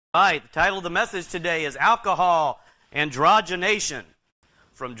All right, the title of the message today is Alcohol Androgenation,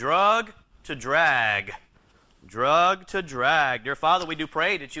 from drug to drag. Drug to drag. Dear Father, we do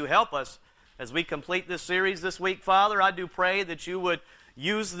pray that you help us as we complete this series this week, Father. I do pray that you would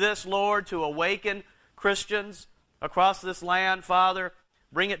use this, Lord, to awaken Christians across this land, Father.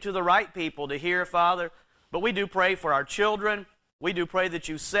 Bring it to the right people to hear, Father. But we do pray for our children. We do pray that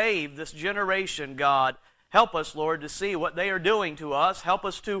you save this generation, God. Help us, Lord, to see what they are doing to us. Help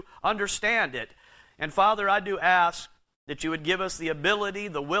us to understand it. And Father, I do ask that you would give us the ability,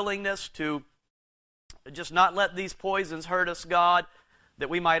 the willingness to just not let these poisons hurt us, God, that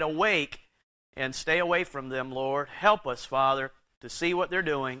we might awake and stay away from them, Lord. Help us, Father, to see what they're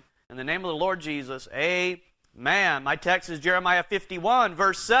doing. In the name of the Lord Jesus, amen. My text is Jeremiah 51,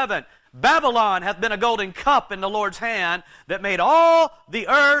 verse 7. Babylon hath been a golden cup in the Lord's hand that made all the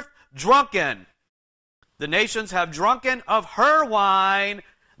earth drunken. The nations have drunken of her wine,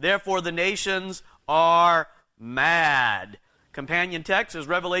 therefore the nations are mad. Companion text is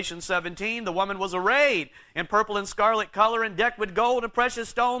Revelation 17. The woman was arrayed in purple and scarlet color and decked with gold and precious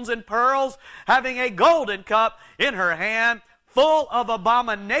stones and pearls, having a golden cup in her hand, full of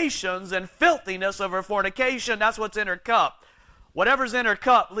abominations and filthiness of her fornication. That's what's in her cup. Whatever's in her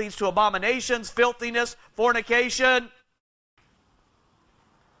cup leads to abominations, filthiness, fornication.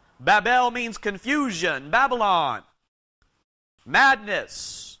 Babel means confusion, Babylon,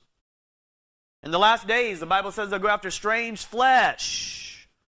 madness. In the last days, the Bible says they'll go after strange flesh,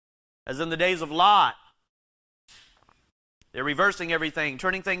 as in the days of Lot. They're reversing everything,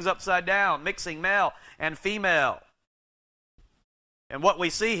 turning things upside down, mixing male and female. And what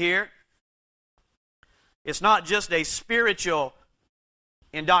we see here, it's not just a spiritual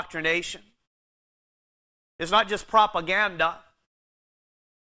indoctrination. It's not just propaganda.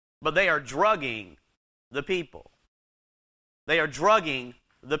 But they are drugging the people. They are drugging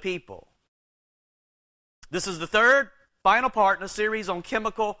the people. This is the third, final part in a series on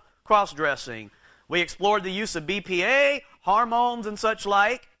chemical cross-dressing. We explored the use of BPA, hormones and such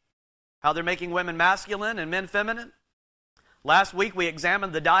like, how they're making women masculine and men feminine. Last week we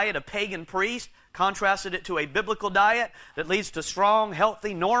examined the diet of pagan priests, contrasted it to a biblical diet that leads to strong,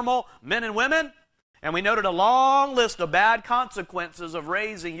 healthy, normal men and women. And we noted a long list of bad consequences of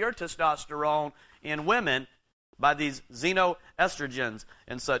raising your testosterone in women by these xenoestrogens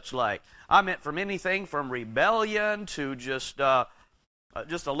and such like. I meant from anything from rebellion to just a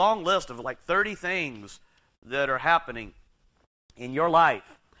long list of like 30 things that are happening in your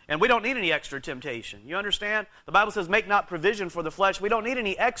life. And we don't need any extra temptation. You understand? The Bible says, make not provision for the flesh. We don't need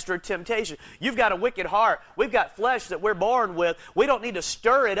any extra temptation. You've got a wicked heart. We've got flesh that we're born with. We don't need to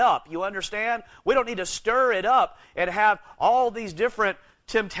stir it up. You understand? We don't need to stir it up and have all these different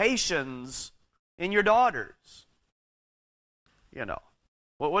temptations in your daughters. You know,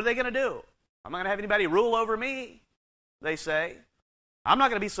 what are they going to do? I'm not going to have anybody rule over me, they say. I'm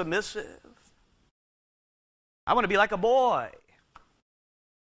not going to be submissive. I want to be like a boy.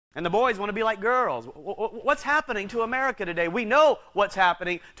 And the boys want to be like girls. What's happening to America today? We know what's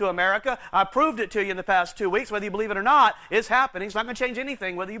happening to America. I proved it to you in the past 2 weeks. Whether you believe it or not, it's happening. It's not going to change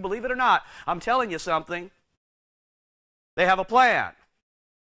anything, whether you believe it or not. I'm telling you something. They have a plan.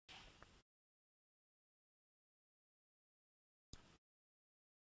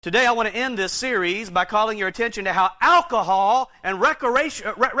 Today I want to end this series by calling your attention to how alcohol and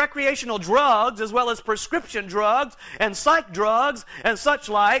recreational drugs, as well as prescription drugs and psych drugs and such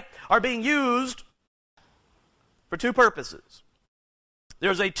like, are being used for two purposes.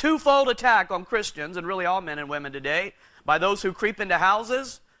 There's a twofold attack on Christians, and really all men and women today, by those who creep into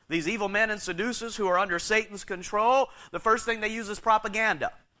houses, these evil men and seducers who are under Satan's control. The first thing they use is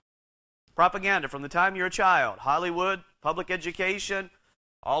propaganda. Propaganda from the time you're a child. Hollywood, public education,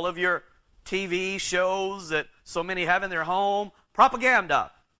 all of your TV shows that so many have in their home,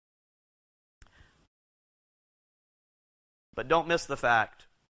 propaganda. But don't miss the fact,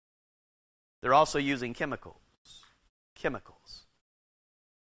 they're also using chemicals. Chemicals.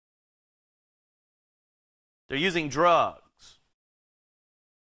 They're using drugs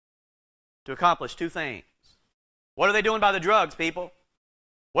to accomplish two things. What are they doing by the drugs, people?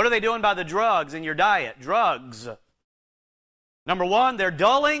 What are they doing by the drugs in your diet? Drugs. Number one, they're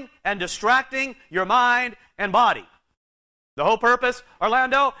dulling and distracting your mind and body. The whole purpose,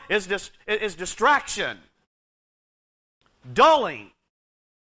 Orlando, is distraction. Dulling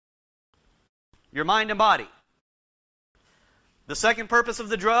your mind and body. The second purpose of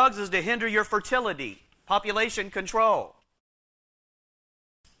the drugs is to hinder your fertility, population control.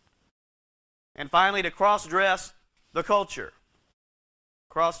 And finally, to cross-dress the culture.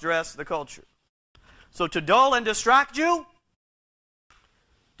 Cross-dress the culture. So to dull and distract you,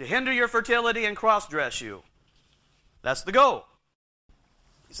 to hinder your fertility and cross-dress you. That's the goal.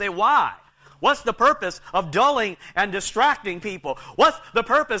 You say, why? What's the purpose of dulling and distracting people? What's the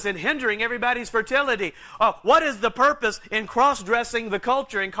purpose in hindering everybody's fertility? What is the purpose in cross-dressing the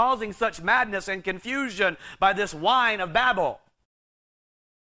culture and causing such madness and confusion by this wine of Babel?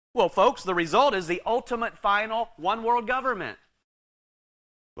 Well, folks, the result is the ultimate final one-world government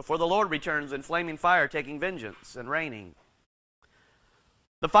before the Lord returns in flaming fire, taking vengeance and reigning.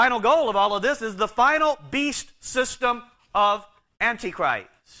 The final goal of all of this is the final beast system of Antichrist.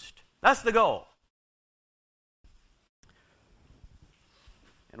 That's the goal.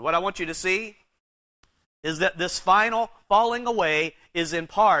 And what I want you to see is that this final falling away is in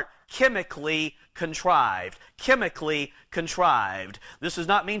part chemically contrived. Chemically contrived. This does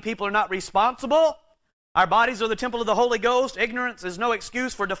not mean people are not responsible. Our bodies are the temple of the Holy Ghost. Ignorance is no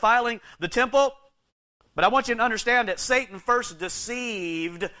excuse for defiling the temple. But I want you to understand that Satan first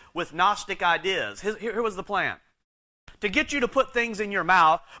deceived with Gnostic ideas. Here was the plan. To get you to put things in your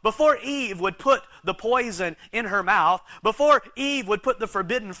mouth, before Eve would put the poison in her mouth, before Eve would put the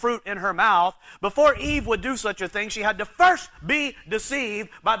forbidden fruit in her mouth, before Eve would do such a thing, she had to first be deceived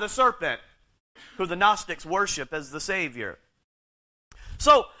by the serpent, who the Gnostics worship as the Savior.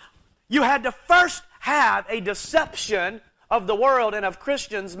 So, you had to first have a deception of the world and of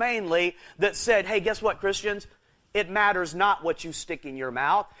Christians mainly that said, hey, guess what, Christians? It matters not what you stick in your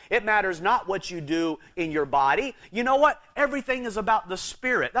mouth. It matters not what you do in your body. You know what? Everything is about the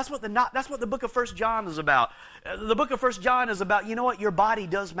Spirit. That's what the book of 1 John is about. The book of 1 John is about, you know what? Your body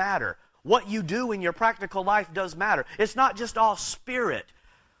does matter. What you do in your practical life does matter. It's not just all spirit.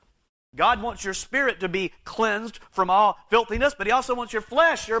 God wants your spirit to be cleansed from all filthiness, but He also wants your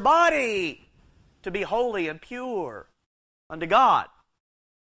flesh, your body, to be holy and pure unto God.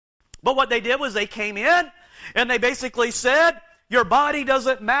 But what they did was they came in and they basically said, your body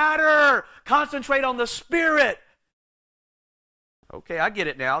doesn't matter. Concentrate on the Spirit. Okay, I get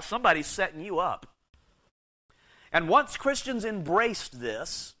it now. Somebody's setting you up. And once Christians embraced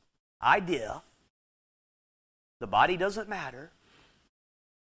this idea, the body doesn't matter.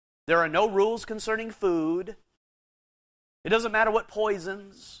 There are no rules concerning food. It doesn't matter what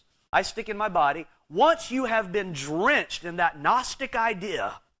poisons I stick in my body. Once you have been drenched in that Gnostic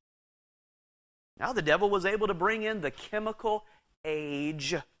idea, now the devil was able to bring in the chemical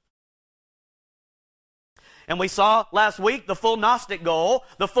age. And we saw last week the full Gnostic goal.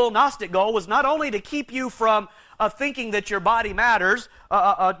 The full Gnostic goal was not only to keep you from thinking that your body matters,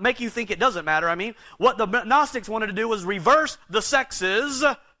 make you think it doesn't matter, I mean. What the Gnostics wanted to do was reverse the sexes.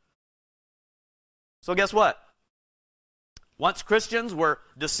 So guess what? Once Christians were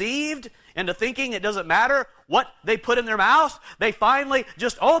deceived into thinking it doesn't matter what they put in their mouths, they finally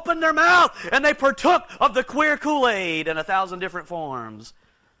just opened their mouth and they partook of the queer Kool-Aid in 1,000 different forms.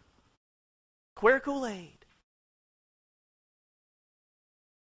 Queer Kool-Aid.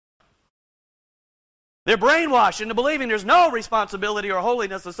 They're brainwashed into believing there's no responsibility or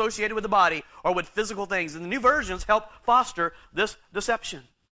holiness associated with the body or with physical things. And the new versions help foster this deception.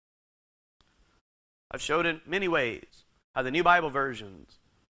 I've showed in many ways how the New Bible versions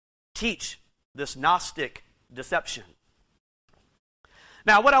teach this Gnostic deception.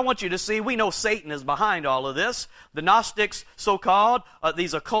 Now, what I want you to see, we know Satan is behind all of this. The Gnostics, so-called,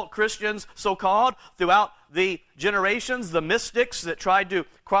 these occult Christians, so-called, throughout the generations, the mystics that tried to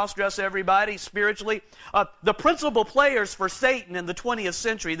cross-dress everybody spiritually, the principal players for Satan in the 20th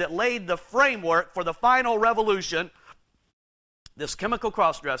century that laid the framework for the final revolution, this chemical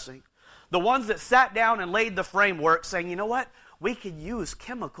cross-dressing, the ones that sat down and laid the framework saying, you know what? We could use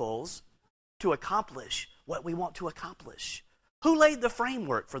chemicals to accomplish what we want to accomplish. Who laid the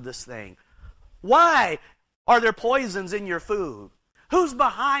framework for this thing? Why are there poisons in your food? Who's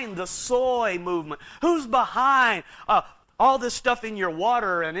behind the soy movement? Who's behind all this stuff in your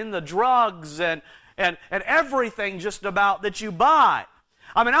water and in the drugs and everything just about that you buy?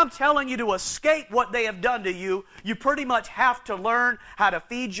 I mean, I'm telling you, to escape what they have done to you, you pretty much have to learn how to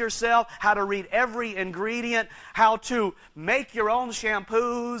feed yourself, how to read every ingredient, how to make your own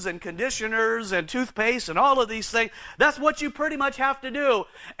shampoos and conditioners and toothpaste and all of these things. That's what you pretty much have to do.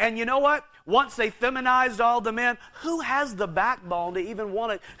 And you know what? Once they feminized all the men, who has the backbone to even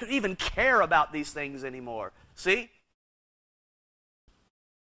want to even care about these things anymore? See?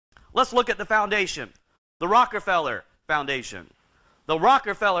 Let's look at the foundation. The Rockefeller Foundation. The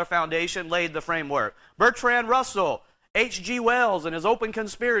Rockefeller Foundation laid the framework. Bertrand Russell, H.G. Wells and his Open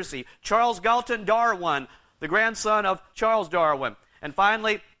Conspiracy, Charles Galton Darwin, the grandson of Charles Darwin, and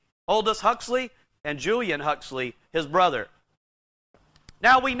finally, Aldous Huxley and Julian Huxley, his brother.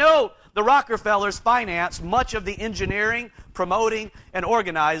 Now we know the Rockefellers financed much of the engineering, promoting, and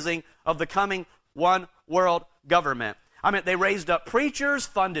organizing of the coming one world government. I mean, they raised up preachers,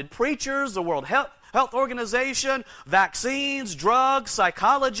 funded preachers, the World Health Organization, vaccines, drugs,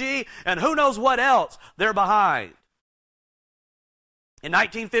 psychology, and who knows what else they're behind. In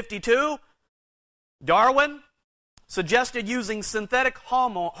 1952, Darwin suggested using synthetic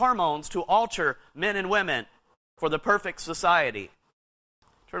hormones to alter men and women for the perfect society.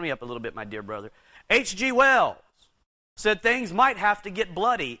 Turn me up a little bit, my dear brother. H.G. Wells said things might have to get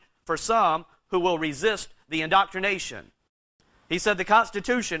bloody for some who will resist the indoctrination. He said the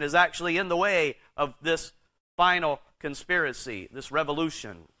Constitution is actually in the way of this final conspiracy, this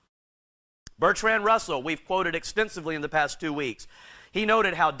revolution. Bertrand Russell, we've quoted extensively in the past 2 weeks. He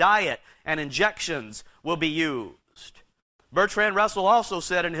noted how diet and injections will be used. Bertrand Russell also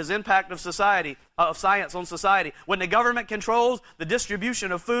said in his Impact of Science on Society, when the government controls the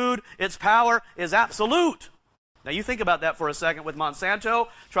distribution of food, its power is absolute. Now you think about that for a second with Monsanto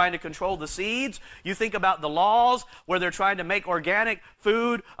trying to control the seeds. You think about the laws where they're trying to make organic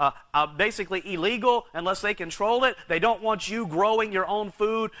food basically illegal unless they control it. They don't want you growing your own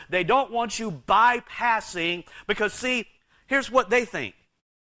food. They don't want you bypassing, because see, here's what they think.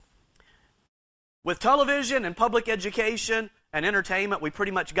 With television and public education and entertainment, we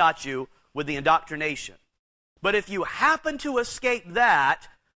pretty much got you with the indoctrination. But if you happen to escape that,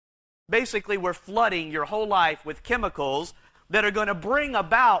 basically we're flooding your whole life with chemicals that are going to bring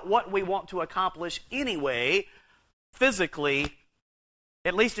about what we want to accomplish anyway, physically,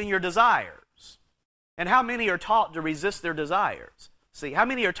 at least in your desires. And how many are taught to resist their desires? See, how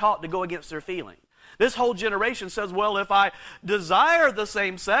many are taught to go against their feelings? This whole generation says, well, if I desire the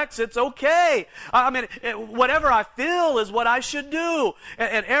same sex, it's okay. I mean, whatever I feel is what I should do.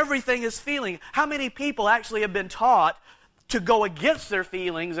 And everything is feeling. How many people actually have been taught to go against their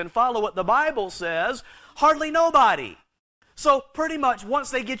feelings and follow what the Bible says? Hardly nobody. So pretty much once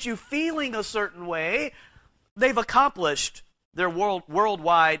they get you feeling a certain way, they've accomplished their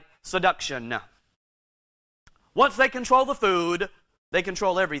worldwide seduction. Once they control the food, they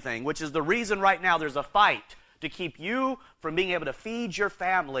control everything, which is the reason right now there's a fight to keep you from being able to feed your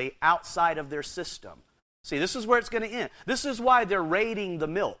family outside of their system. See, this is where it's going to end. This is why they're raiding the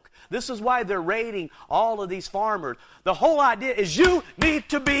milk. This is why they're raiding all of these farmers. The whole idea is you need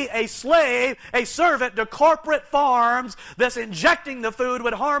to be a slave, a servant to corporate farms that's injecting the food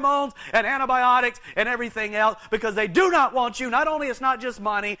with hormones and antibiotics and everything else, because they do not want you. Not only it's not just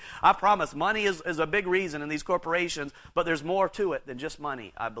money. I promise money is a big reason in these corporations, but there's more to it than just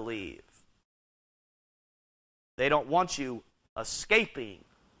money, I believe. They don't want you escaping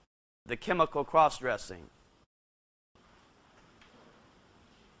the chemical cross-dressing.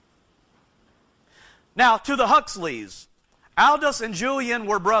 Now, to the Huxleys, Aldous and Julian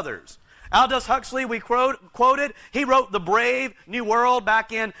were brothers. Aldous Huxley, we quoted, he wrote The Brave New World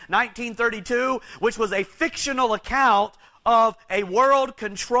back in 1932, which was a fictional account of a world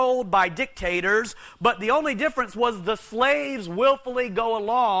controlled by dictators, but the only difference was the slaves willfully go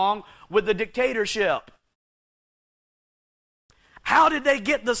along with the dictatorship. How did they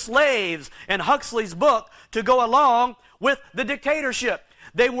get the slaves in Huxley's book to go along with the dictatorship?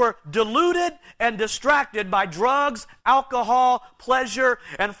 They were deluded and distracted by drugs, alcohol, pleasure,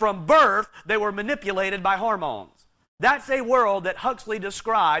 and from birth they were manipulated by hormones. That's a world that Huxley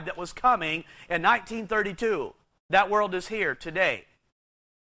described that was coming in 1932. That world is here today.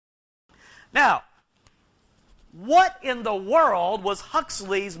 Now, what in the world was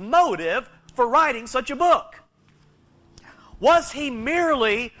Huxley's motive for writing such a book? Was he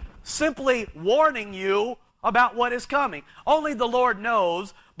merely simply warning you about what is coming? Only the Lord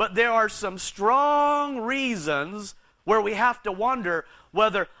knows, but there are some strong reasons where we have to wonder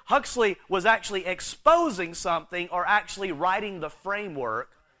whether Huxley was actually exposing something or actually writing the framework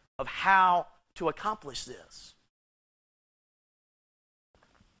of how to accomplish this.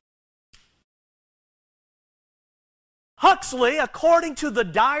 Huxley, according to the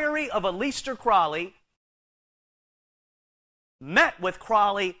diary of Aleister Crowley, met with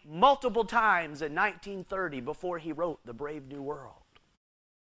Crowley multiple times in 1930 before he wrote The Brave New World.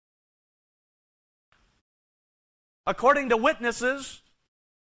 According to witnesses,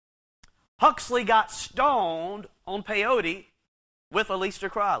 Huxley got stoned on peyote with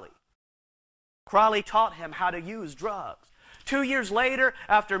Aleister Crowley. Crowley taught him how to use drugs. 2 years later,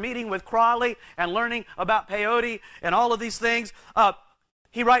 after meeting with Crowley and learning about peyote and all of these things,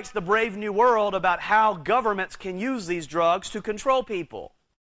 he writes The Brave New World about how governments can use these drugs to control people.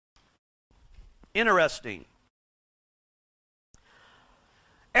 Interesting.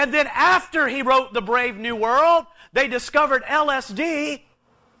 And then after he wrote The Brave New World, they discovered LSD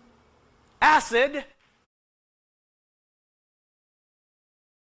acid.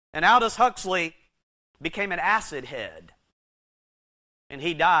 And Aldous Huxley became an acid head. And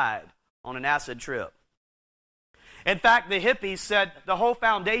he died on an acid trip. In fact, the hippies said the whole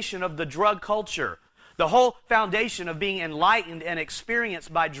foundation of the drug culture, the whole foundation of being enlightened and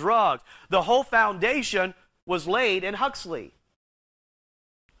experienced by drugs, the whole foundation was laid in Huxley.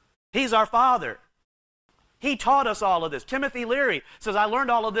 He's our father. He taught us all of this. Timothy Leary says, I learned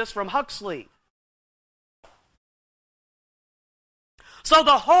all of this from Huxley. So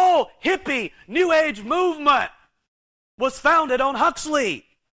the whole hippie New Age movement was founded on Huxley.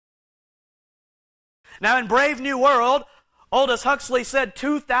 Now in Brave New World, Aldous Huxley said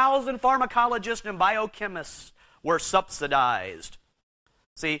 2,000 pharmacologists and biochemists were subsidized.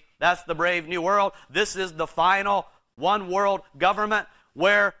 See, that's the Brave New World. This is the final one world government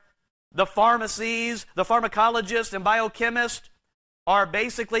where the pharmacies, the pharmacologists and biochemists are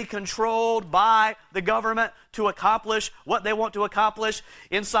basically controlled by the government to accomplish what they want to accomplish.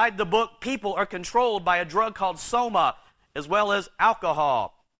 Inside the book, people are controlled by a drug called soma, as well as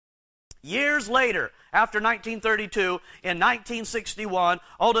alcohol. Years later, after 1932, in 1961,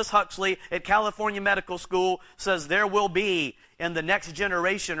 Aldous Huxley at California Medical School says there will be, in the next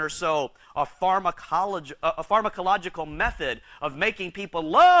generation or so, a pharmacological method of making people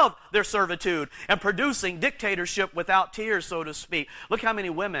love their servitude and producing dictatorship without tears, so to speak. Look how many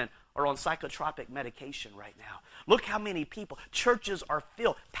women are on psychotropic medication right now. Look how many people, churches are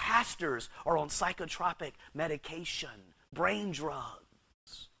filled, pastors are on psychotropic medication, brain drugs.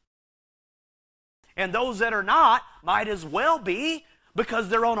 And those that are not might as well be, because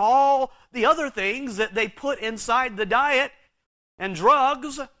they're on all the other things that they put inside the diet and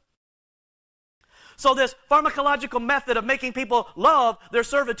drugs. So this pharmacological method of making people love their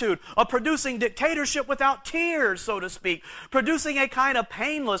servitude, of producing dictatorship without tears, so to speak, producing a kind of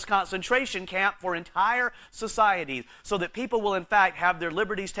painless concentration camp for entire societies, so that people will in fact have their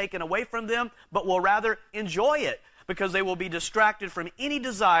liberties taken away from them, but will rather enjoy it, because they will be distracted from any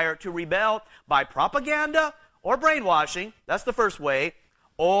desire to rebel by propaganda or brainwashing. That's the first way.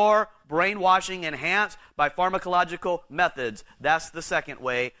 Or brainwashing enhanced by pharmacological methods. That's the second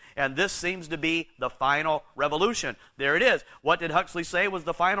way. And this seems to be the final revolution. There it is. What did Huxley say was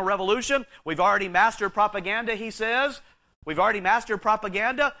the final revolution? We've already mastered propaganda, he says. We've already mastered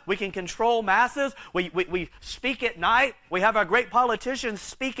propaganda. We can control masses. We speak at night. We have our great politicians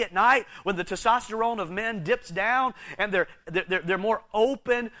speak at night when the testosterone of men dips down and they're more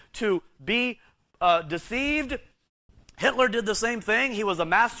open to be deceived. Hitler did the same thing. He was a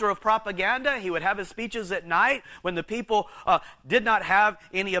master of propaganda. He would have his speeches at night when the people did not have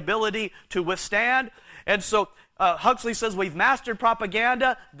any ability to withstand. And so Huxley says we've mastered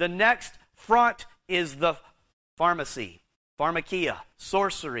propaganda. The next front is the pharmacy. Pharmakia,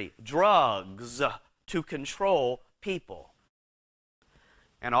 sorcery, drugs to control people.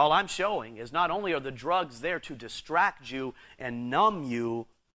 And all I'm showing is not only are the drugs there to distract you and numb you,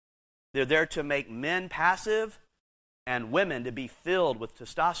 they're there to make men passive and women to be filled with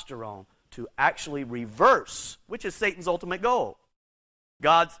testosterone, to actually reverse, which is Satan's ultimate goal.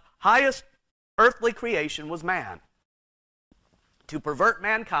 God's highest earthly creation was man. To pervert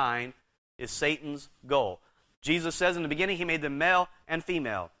mankind is Satan's goal. Jesus says in the beginning he made them male and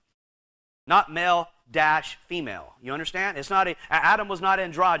female. Not male-female. You understand? It's not Adam was not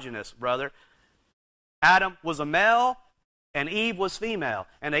androgynous, brother. Adam was a male and Eve was female,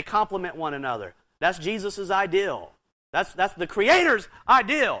 and they complement one another. That's Jesus' ideal. That's the Creator's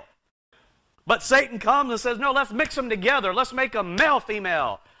ideal. But Satan comes and says, no, let's mix them together. Let's make them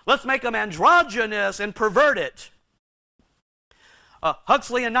male-female. Let's make them androgynous and pervert it.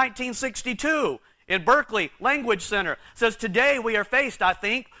 Huxley in 1962 in Berkeley Language Center says, today we are faced, I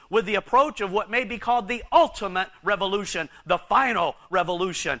think, with the approach of what may be called the ultimate revolution, the final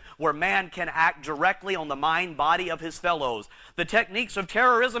revolution, where man can act directly on the mind body of his fellows. The techniques of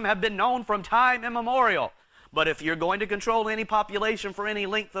terrorism have been known from time immemorial. But if you're going to control any population for any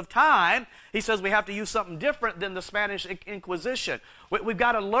length of time, he says we have to use something different than the Spanish Inquisition. We've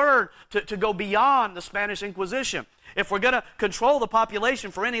got to learn to go beyond the Spanish Inquisition. If we're going to control the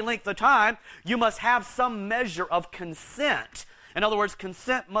population for any length of time, you must have some measure of consent. In other words,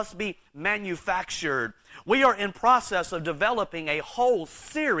 consent must be manufactured. We are in process of developing a whole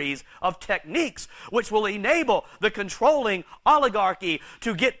series of techniques which will enable the controlling oligarchy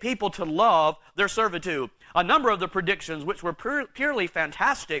to get people to love their servitude. A number of the predictions, which were purely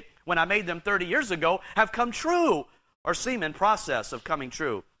fantastic when I made them 30 years ago, have come true or seem in process of coming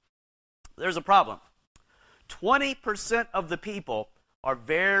true. There's a problem. 20% of the people are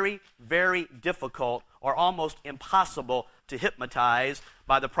very, very difficult or almost impossible to hypnotize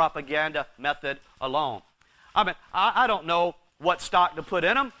by the propaganda method alone. I mean, I don't know what stock to put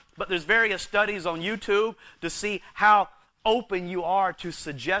in them, but there's various studies on YouTube to see how open you are to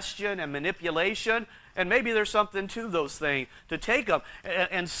suggestion and manipulation, and maybe there's something to those things, to take them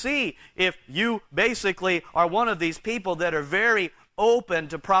and see if you basically are one of these people that are very open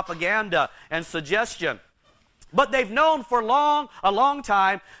to propaganda and suggestion. But they've known for a long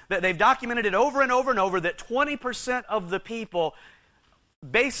time, that they've documented it over and over and over, that 20% of the people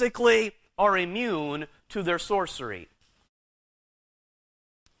basically are immune to their sorcery.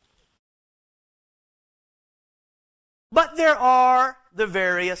 But there are the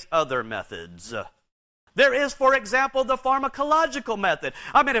various other methods. There is, for example, the pharmacological method.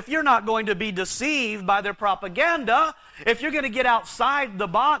 I mean, if you're not going to be deceived by their propaganda, if you're going to get outside the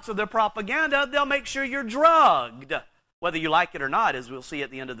box of their propaganda, they'll make sure you're drugged, whether you like it or not, as we'll see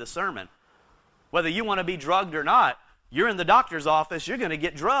at the end of this sermon. Whether you want to be drugged or not, you're in the doctor's office, you're going to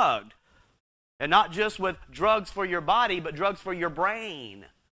get drugged. And not just with drugs for your body, but drugs for your brain.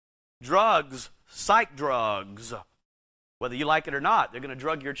 Drugs, psych drugs. Whether you like it or not, they're going to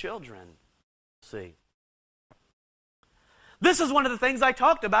drug your children. See? This is one of the things I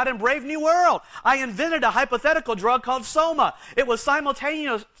talked about in Brave New World. I invented a hypothetical drug called Soma. It was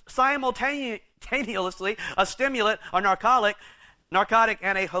simultaneously a stimulant, a narcotic,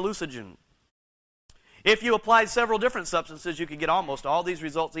 and a hallucinogen. If you applied several different substances, you could get almost all these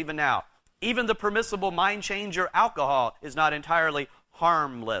results even now. Even the permissible mind changer alcohol is not entirely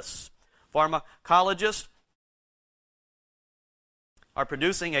harmless. Pharmacologists are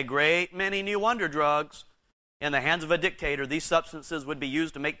producing a great many new wonder drugs. In the hands of a dictator, these substances would be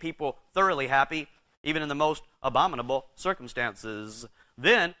used to make people thoroughly happy, even in the most abominable circumstances.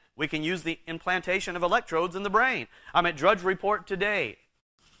 Then we can use the implantation of electrodes in the brain. I'm at Drudge Report today.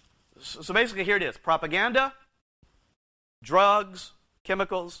 So basically here it is. Propaganda, drugs,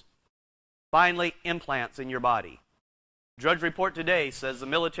 chemicals, finally implants in your body. Drudge Report today says the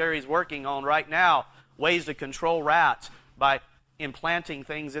military is working on right now ways to control rats by implanting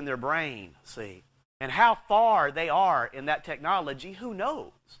things in their brain, see. And how far they are in that technology, who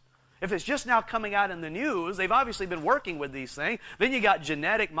knows? If it's just now coming out in the news, they've obviously been working with these things. Then you got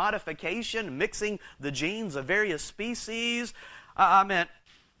genetic modification, mixing the genes of various species. I mean,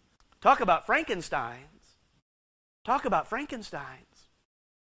 talk about Frankensteins. Talk about Frankensteins.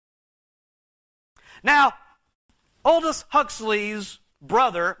 Now, Aldous Huxley's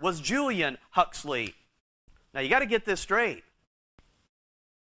brother was Julian Huxley. Now, you got to get this straight.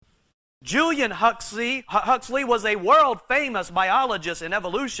 Julian Huxley was a world-famous biologist and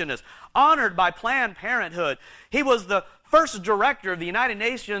evolutionist, honored by Planned Parenthood. He was the first director of the United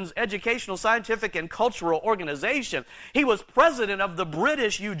Nations Educational, Scientific, and Cultural Organization. He was president of the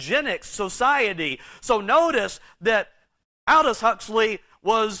British Eugenics Society. So notice that Aldous Huxley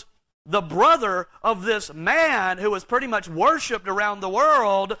was the brother of this man who was pretty much worshipped around the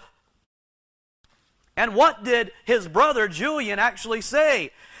world. And what did his brother Julian actually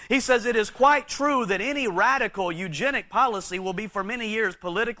say? He says it is quite true that any radical eugenic policy will be for many years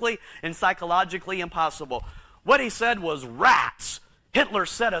politically and psychologically impossible. What he said was, rats, Hitler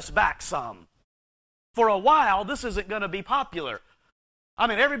set us back some. For a while, this isn't going to be popular. I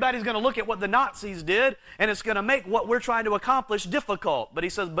mean, everybody's going to look at what the Nazis did, and it's going to make what we're trying to accomplish difficult. But he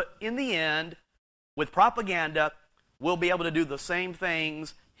says, but in the end, with propaganda, we'll be able to do the same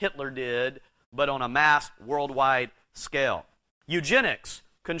things Hitler did, but on a mass worldwide scale. Eugenics,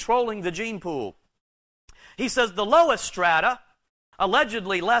 controlling the gene pool. He says the lowest strata,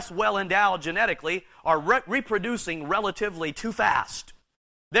 allegedly less well-endowed genetically, are reproducing relatively too fast.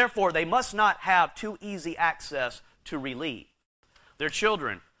 Therefore, they must not have too easy access to relief. Their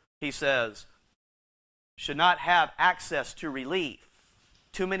children, he says, should not have access to relief.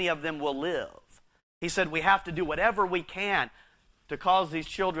 Too many of them will live. He said we have to do whatever we can to cause these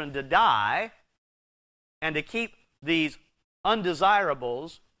children to die and to keep these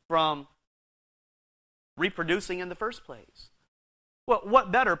undesirables from reproducing in the first place. Well,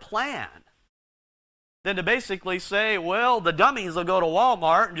 what better plan than to basically say, well, the dummies will go to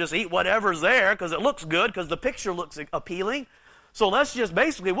Walmart and just eat whatever's there because it looks good, because the picture looks appealing. So let's just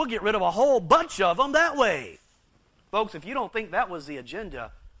basically, we'll get rid of a whole bunch of them that way. Folks, if you don't think that was the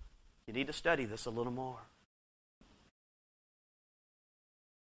agenda, you need to study this a little more.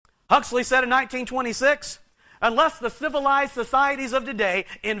 Huxley said in 1926, unless the civilized societies of today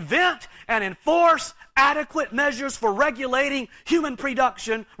invent and enforce adequate measures for regulating human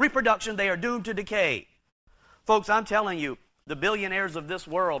reproduction, they are doomed to decay. Folks, I'm telling you, the billionaires of this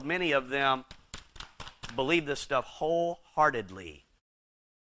world, many of them believe this stuff wholeheartedly.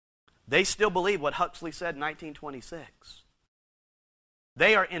 They still believe what Huxley said in 1926.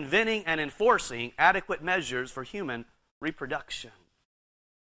 They are inventing and enforcing adequate measures for human reproduction.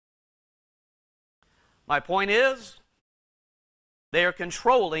 My point is, they are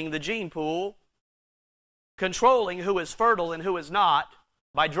controlling the gene pool, controlling who is fertile and who is not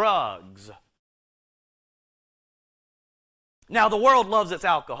by drugs. Now, the world loves its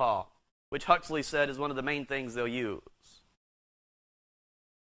alcohol, which Huxley said is one of the main things they'll use.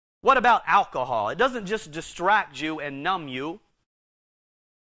 What about alcohol? It doesn't just distract you and numb you.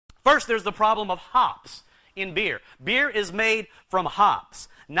 First, there's the problem of hops in beer. Beer is made from hops.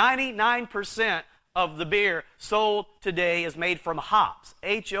 99% of the beer sold today is made from hops.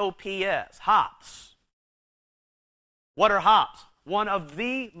 H-O-P-S, hops. What are hops? One of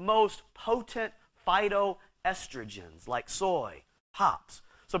the most potent phytoestrogens, like soy, hops.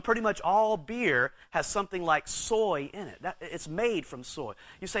 So pretty much all beer has something like soy in it. It's made from soy.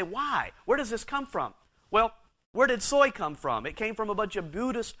 You say, why? Where does this come from? Well, where did soy come from? It came from a bunch of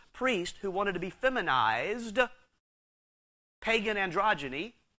Buddhist priests who wanted to be feminized, pagan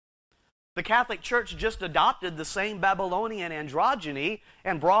androgyny. The Catholic Church just adopted the same Babylonian androgyny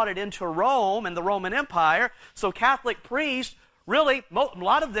and brought it into Rome and the Roman Empire. So Catholic priests, really, a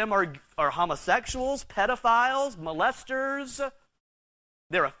lot of them are homosexuals, pedophiles, molesters.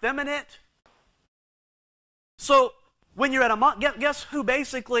 They're effeminate. So when you're at a guess who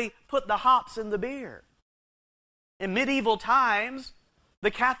basically put the hops in the beer? In medieval times,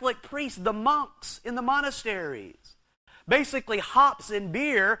 the Catholic priests, the monks in the monasteries. Basically, hops in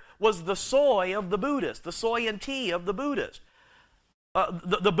beer was the soy of the Buddhists, the soy and tea of the Buddhists.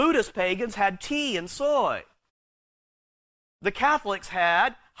 The Buddhist pagans had tea and soy. The Catholics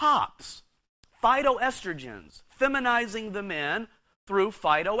had hops, phytoestrogens, feminizing the men through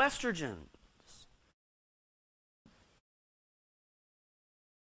phytoestrogens.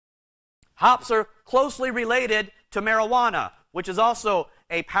 Hops are closely related to marijuana, which is also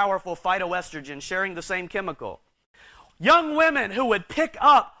a powerful phytoestrogen, sharing the same chemical. Young women who would pick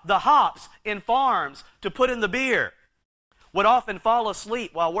up the hops in farms to put in the beer would often fall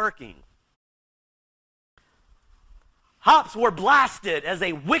asleep while working. Hops were blasted as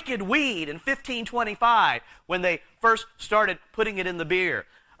a wicked weed in 1525 when they first started putting it in the beer.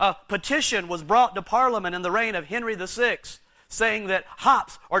 A petition was brought to Parliament in the reign of Henry VI saying that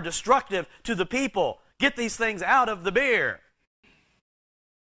hops are destructive to the people. Get these things out of the beer.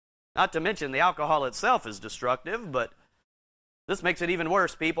 Not to mention the alcohol itself is destructive, but this makes it even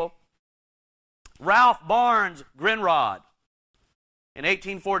worse, people. Ralph Barnes Grinrod in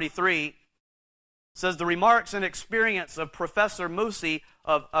 1843 says the remarks and experience of Professor Musi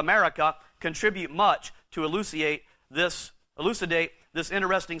of America contribute much to elucidate this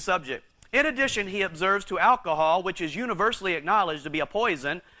interesting subject. In addition, he observes, to alcohol, which is universally acknowledged to be a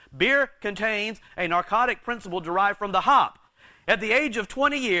poison, beer contains a narcotic principle derived from the hop. At the age of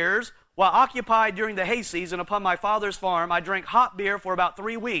 20 years, while occupied during the hay season upon my father's farm, I drank hop beer for about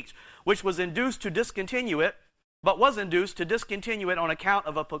 3 weeks, which was induced to discontinue it, on account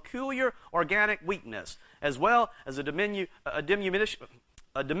of a peculiar organic weakness, as well as a diminishing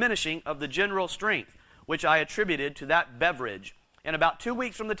of the general strength, which I attributed to that beverage. In about 2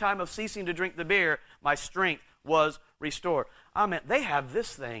 weeks from the time of ceasing to drink the beer, my strength was restored. I mean, they have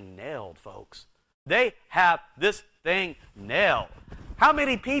this thing nailed, folks. They have this thing nailed. How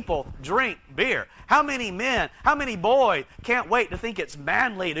many people drink beer? How many men, how many boys can't wait to think it's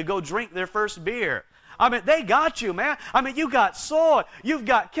manly to go drink their first beer? I mean, they got you, man. I mean, you got soy, you've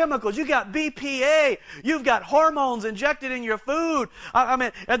got chemicals, you got BPA, you've got hormones injected in your food. I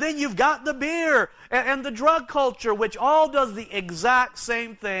mean, and then you've got the beer and the drug culture, which all does the exact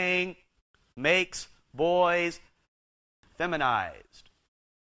same thing, makes boys feminized,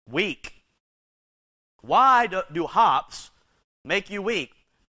 weak. Why do hops make you weak?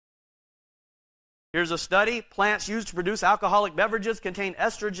 Here's a study. Plants used to produce alcoholic beverages contain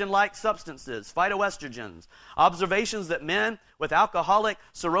estrogen-like substances, phytoestrogens. Observations that men with alcoholic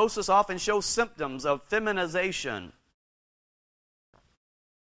cirrhosis often show symptoms of feminization.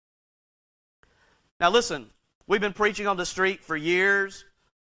 Now listen, we've been preaching on the street for years,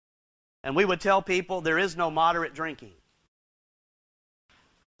 and we would tell people there is no moderate drinking.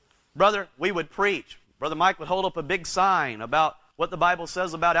 Brother, we would preach. Brother Mike would hold up a big sign about what the Bible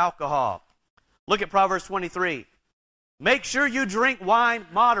says about alcohol. Look at Proverbs 23. Make sure you drink wine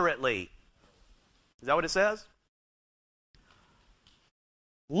moderately. Is that what it says?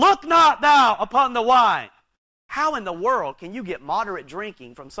 Look not thou upon the wine. How in the world can you get moderate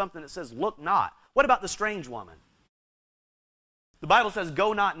drinking from something that says look not? What about the strange woman? The Bible says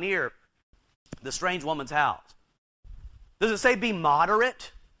go not near the strange woman's house. Does it say be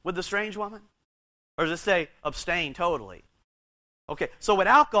moderate with the strange woman? Or does it say abstain totally? Okay, so with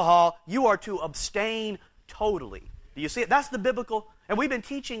alcohol, you are to abstain totally. Do you see it? That's the biblical, and we've been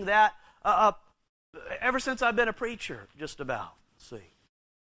teaching that ever since I've been a preacher, just about. See.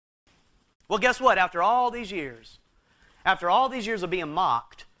 Well, guess what? After all these years of being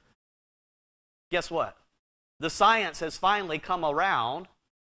mocked, guess what? The science has finally come around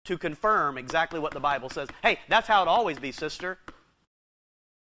to confirm exactly what the Bible says. Hey, that's how it always be, sister.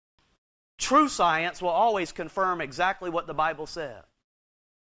 True science will always confirm exactly what the Bible says.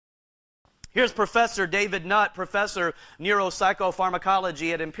 Here's Professor David Nutt, Professor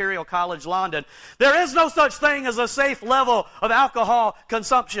Neuropsychopharmacology at Imperial College London. There is no such thing as a safe level of alcohol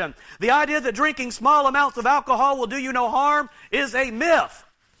consumption. The idea that drinking small amounts of alcohol will do you no harm is a myth.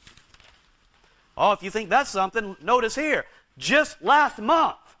 Oh, if you think that's something, notice here. Just last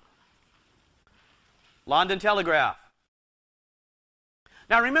month, London Telegraph.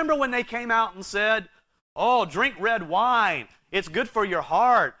 Now remember when they came out and said, oh, drink red wine. It's good for your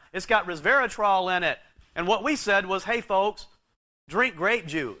heart. It's got resveratrol in it. And what we said was, hey folks, drink grape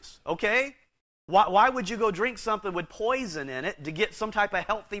juice, okay? Why would you go drink something with poison in it to get some type of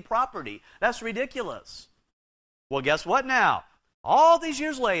healthy property? That's ridiculous. Well, guess what now? All these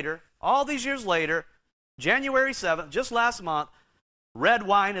years later, January 7th, just last month, red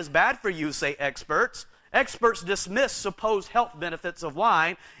wine is bad for you, say experts. Experts dismiss supposed health benefits of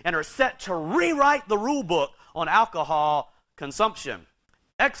wine and are set to rewrite the rule book on alcohol consumption.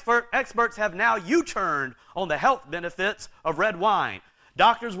 Experts have now U-turned on the health benefits of red wine.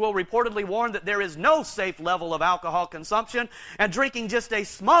 Doctors will reportedly warn that there is no safe level of alcohol consumption, and drinking just a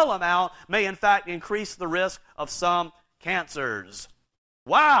small amount may in fact increase the risk of some cancers.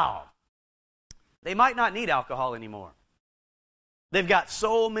 Wow! They might not need alcohol anymore. They've got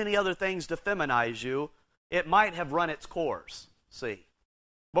so many other things to feminize you, it might have run its course, see.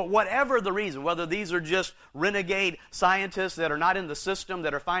 But whatever the reason, whether these are just renegade scientists that are not in the system,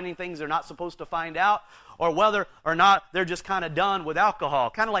 that are finding things they're not supposed to find out, or whether or not they're just kind of done with alcohol,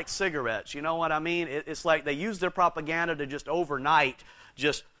 kind of like cigarettes, you know what I mean? It's like they use their propaganda to just overnight,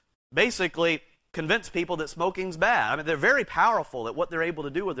 just basically convince people that smoking's bad. I mean, they're very powerful at what they're able to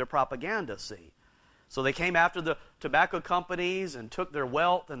do with their propaganda, see. So they came after the tobacco companies and took their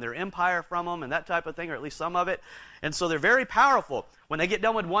wealth and their empire from them and that type of thing, or at least some of it. And so they're very powerful when they get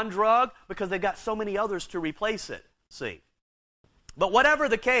done with one drug because they've got so many others to replace it, see. But whatever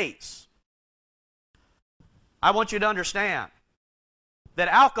the case, I want you to understand that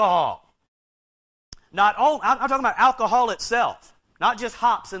alcohol, I'm talking about alcohol itself, not just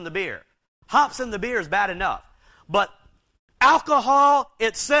hops in the beer. Hops in the beer is bad enough. But alcohol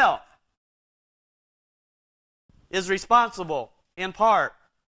itself is responsible, in part,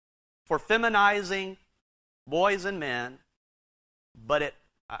 for feminizing boys and men, but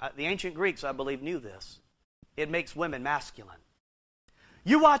the ancient Greeks, I believe, knew this. It makes women masculine.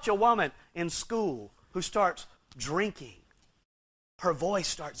 You watch a woman in school who starts drinking, her voice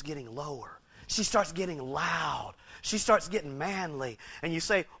starts getting lower. She starts getting loud. She starts getting manly. And you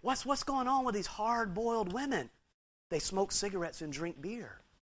say, what's going on with these hard-boiled women? They smoke cigarettes and drink beer.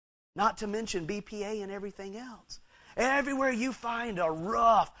 Not to mention BPA and everything else. Everywhere you find a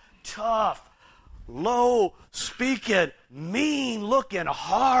rough, tough, low-speaking, mean-looking,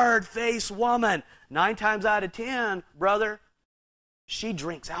 hard-faced woman, 9 times out of 10, brother, she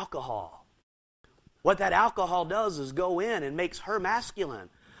drinks alcohol. What that alcohol does is go in and makes her masculine.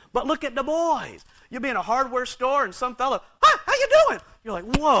 But look at the boys. You'll be in a hardware store and some fella, hi, how you doing? You're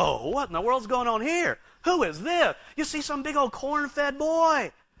like, whoa, what in the world's going on here? Who is this? You see some big old corn-fed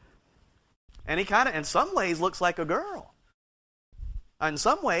boy. And he kind of, in some ways, looks like a girl. In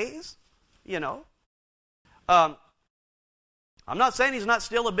some ways, you know. I'm not saying he's not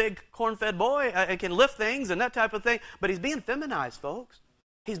still a big corn-fed boy and can lift things and that type of thing, but he's being feminized, folks.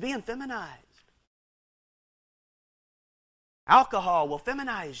 He's being feminized. Alcohol will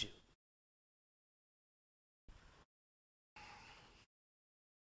feminize you.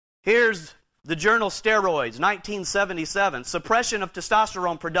 Here's the journal Steroids, 1977. Suppression of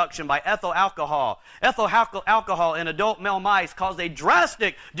testosterone production by ethyl alcohol. Ethyl alcohol in adult male mice caused a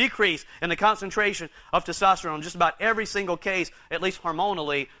drastic decrease in the concentration of testosterone. In just about every single case, at least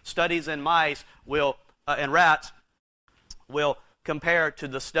hormonally, studies in mice and rats will compare to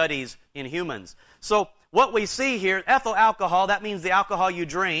the studies in humans. So what we see here, ethyl alcohol, that means the alcohol you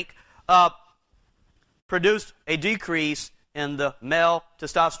drink, produced a decrease in the male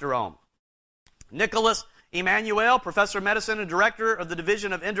testosterone. Nicholas Emanuel, professor of medicine and director of the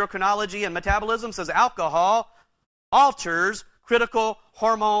Division of Endocrinology and Metabolism, says alcohol alters critical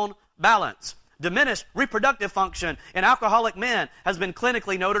hormone balance. diminished reproductive function in alcoholic men has been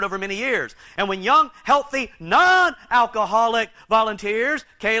clinically noted over many years. And when young, healthy, non-alcoholic volunteers,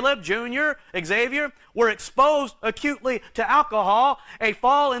 Caleb, Junior, Xavier, were exposed acutely to alcohol, a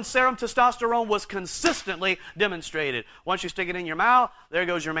fall in serum testosterone was consistently demonstrated. Once you stick it in your mouth, there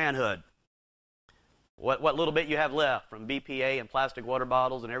goes your manhood. What little bit you have left from BPA and plastic water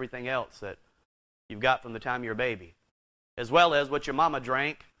bottles and everything else that you've got from the time you're a baby, as well as what your mama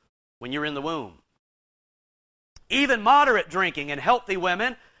drank when you're in the womb. Even moderate drinking in healthy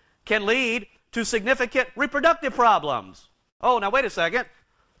women can lead to significant reproductive problems. Oh, now wait a second.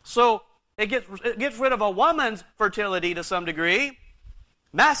 So it gets rid of a woman's fertility to some degree,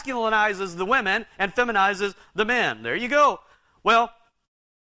 masculinizes the women, and feminizes the men. There you go. Well,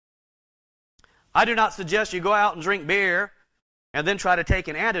 I do not suggest you go out and drink beer and then try to take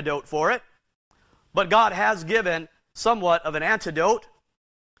an antidote for it. But God has given somewhat of an antidote.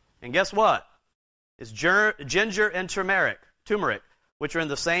 And guess what? It's ginger and turmeric, which are in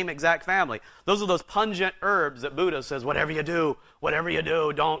the same exact family. Those are those pungent herbs that Buddha says, whatever you do,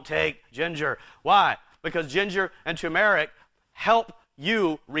 don't take ginger. Why? Because ginger and turmeric help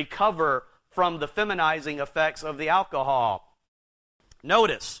you recover from the feminizing effects of the alcohol.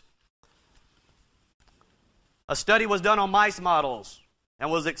 Notice, a study was done on mice models and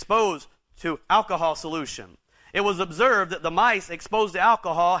was exposed to alcohol solution. It was observed that the mice exposed to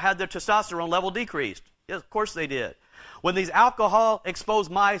alcohol had their testosterone level decreased. Yes, of course they did. When these alcohol-exposed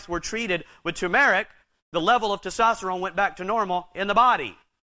mice were treated with turmeric, the level of testosterone went back to normal in the body.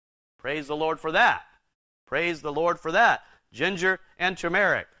 Praise the Lord for that. Praise the Lord for that. Ginger and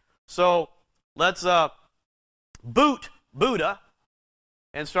turmeric. So let's boot Buddha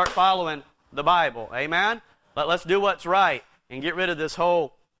and start following the Bible. Amen? Let's do what's right and get rid of this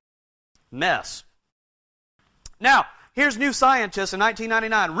whole mess. Now, here's New Scientist in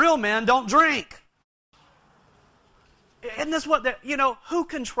 1999. Real men don't drink. Isn't this what, who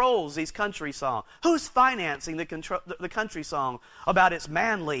controls these country songs? Who's financing the country song about it's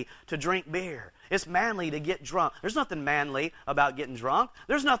manly to drink beer? It's manly to get drunk. There's nothing manly about getting drunk.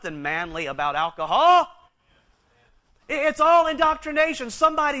 There's nothing manly about alcohol. It's all indoctrination.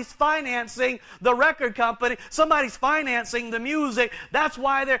 Somebody's financing the record company. Somebody's financing the music. That's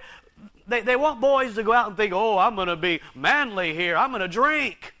why they want boys to go out and think, oh, I'm going to be manly here. I'm going to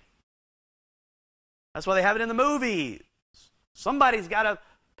drink. That's why they have it in the movies. Somebody's got to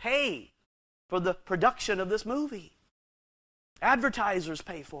pay for the production of this movie. Advertisers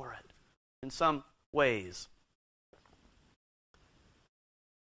pay for it in some ways.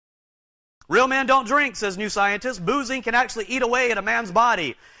 Real men don't drink, says New Scientist. Boozing can actually eat away at a man's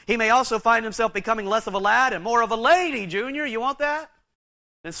body. He may also find himself becoming less of a lad and more of a lady, Junior. You want that?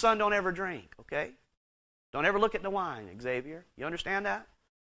 Then, son, don't ever drink, okay? Don't ever look at the wine, Xavier. You understand that?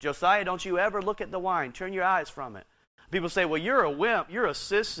 Josiah, don't you ever look at the wine. Turn your eyes from it. People say, well, you're a wimp. You're a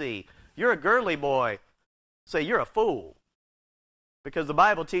sissy. You're a girly boy. Say, you're a fool. Because the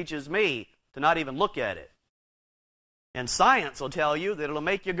Bible teaches me to not even look at it. And science will tell you that it'll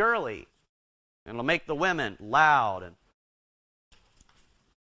make you girly. And it'll make the women loud and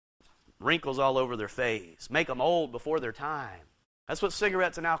wrinkles all over their face. Make them old before their time. That's what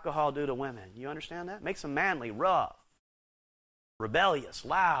cigarettes and alcohol do to women. You understand that? Makes them manly, rough, rebellious,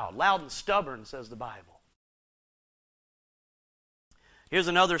 loud and stubborn, says the Bible. Here's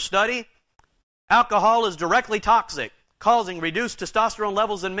another study. Alcohol is directly toxic, causing reduced testosterone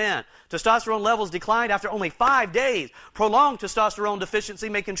levels in men. Testosterone levels declined after only 5 days. Prolonged testosterone deficiency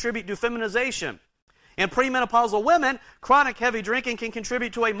may contribute to feminization. In premenopausal women, chronic heavy drinking can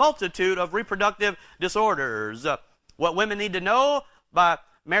contribute to a multitude of reproductive disorders. What Women Need to Know by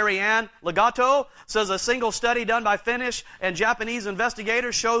Marianne Legato says a single study done by Finnish and Japanese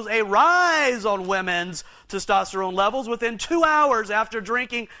investigators shows a rise on women's testosterone levels within 2 hours after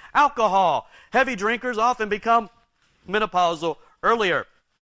drinking alcohol. Heavy drinkers often become menopausal earlier.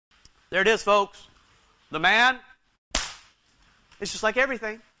 There it is, folks. The man, it's just like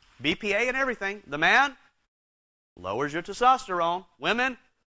everything. BPA and everything. The man lowers your testosterone. Women,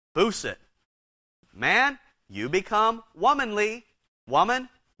 boosts it. Man, you become womanly. Woman,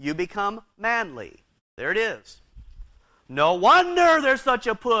 you become manly. There it is. No wonder there's such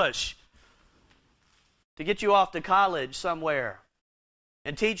a push to get you off to college somewhere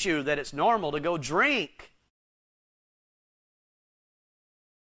and teach you that it's normal to go drink.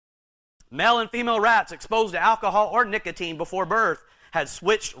 Male and female rats exposed to alcohol or nicotine before birth had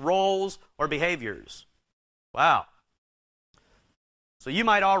switched roles or behaviors. Wow. So you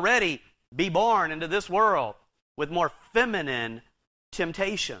might already be born into this world with more feminine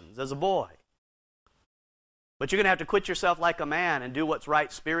temptations as a boy. But you're going to have to quit yourself like a man and do what's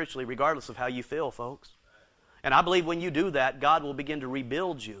right spiritually, regardless of how you feel, folks. And I believe when you do that, God will begin to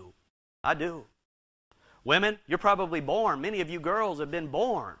rebuild you. I do. Women, you're probably born. Many of you girls have been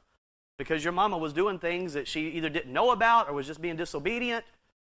born because your mama was doing things that she either didn't know about or was just being disobedient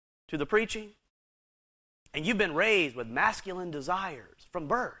to the preaching. And you've been raised with masculine desires from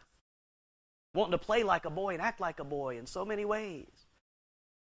birth, wanting to play like a boy and act like a boy in so many ways.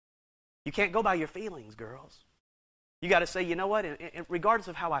 You can't go by your feelings, girls. You got to say, you know what, regardless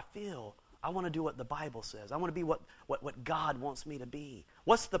of how I feel, I want to do what the Bible says. I want to be what God wants me to be.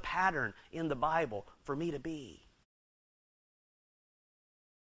 What's the pattern in the Bible for me to be?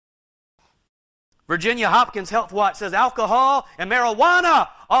 Virginia Hopkins Health Watch says alcohol and marijuana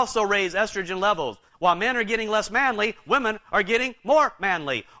also raise estrogen levels. While men are getting less manly, women are getting more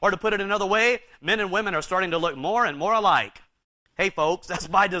manly. Or to put it another way, men and women are starting to look more and more alike. Hey, folks, that's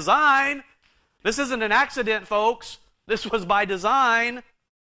by design. This isn't an accident, folks. This was by design.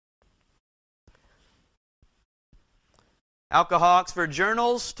 Alcohol Oxford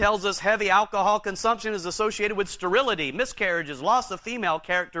Journals tells us heavy alcohol consumption is associated with sterility, miscarriages, loss of female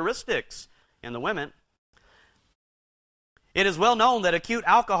characteristics in the women. It is well known that acute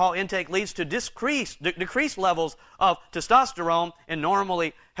alcohol intake leads to decreased levels of testosterone in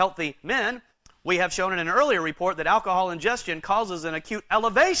normally healthy men. We have shown in an earlier report that alcohol ingestion causes an acute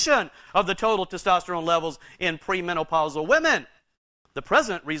elevation of the total testosterone levels in premenopausal women. The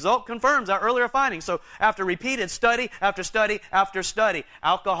present result confirms our earlier findings. So after repeated study after study after study,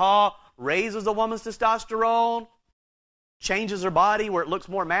 alcohol raises a woman's testosterone, changes her body where it looks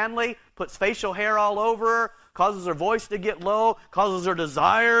more manly, puts facial hair all over her, causes her voice to get low, causes her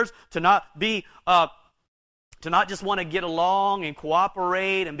desires to not just want to get along and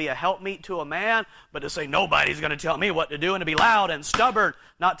cooperate and be a helpmeet to a man, but to say nobody's going to tell me what to do and to be loud and stubborn,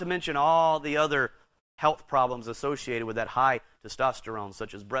 not to mention all the other health problems associated with that high testosterone,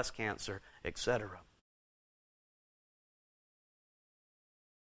 such as breast cancer, etc.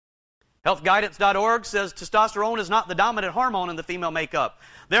 HealthGuidance.org says testosterone is not the dominant hormone in the female makeup.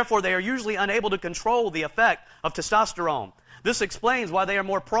 Therefore, they are usually unable to control the effect of testosterone. This explains why they are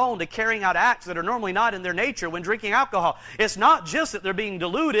more prone to carrying out acts that are normally not in their nature when drinking alcohol. It's not just that they're being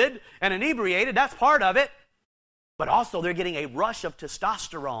diluted and inebriated, that's part of it, but also they're getting a rush of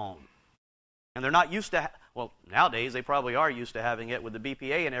testosterone. And they're not used to, well, nowadays they probably are used to having it with the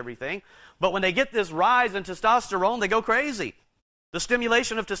BPA and everything, but when they get this rise in testosterone, they go crazy. The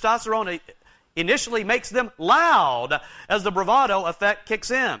stimulation of testosterone initially makes them loud as the bravado effect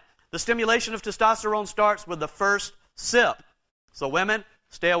kicks in. The stimulation of testosterone starts with the first sip. So women,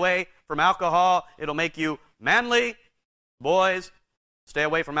 stay away from alcohol. It'll make you manly. Boys, stay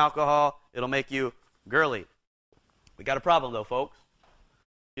away from alcohol. It'll make you girly. We got a problem though, folks.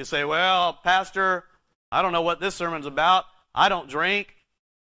 You say, well, Pastor, I don't know what this sermon's about. I don't drink.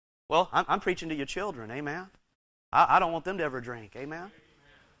 Well, I'm preaching to your children, amen? I don't want them to ever drink, amen?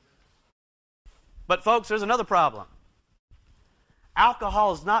 But folks, there's another problem.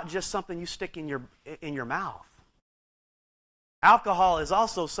 Alcohol is not just something you stick in your mouth. Alcohol is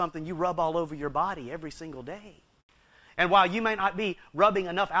also something you rub all over your body every single day. And while you may not be rubbing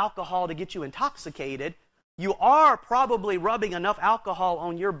enough alcohol to get you intoxicated, you are probably rubbing enough alcohol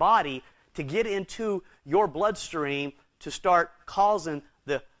on your body to get into your bloodstream to start causing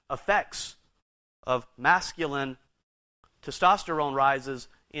the effects of masculine testosterone rises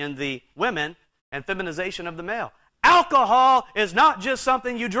in the women and feminization of the male. Alcohol is not just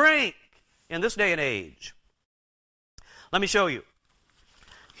something you drink in this day and age. Let me show you.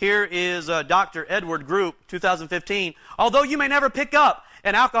 Here is Dr. Edward Group, 2015. Although you may never pick up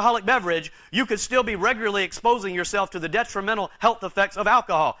an alcoholic beverage, you could still be regularly exposing yourself to the detrimental health effects of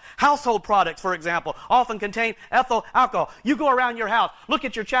alcohol. Household products, for example, often contain ethyl alcohol. You go around your house, look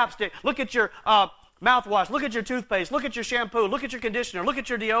at your chapstick, look at your mouthwash, look at your toothpaste, look at your shampoo, look at your conditioner, look at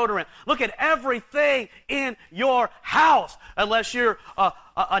your deodorant, look at everything in your house, unless you're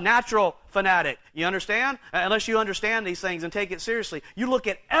a natural fanatic. You understand? Unless you understand these things and take it seriously. You look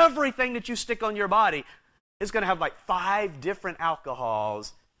at everything that you stick on your body, it's going to have like 5 different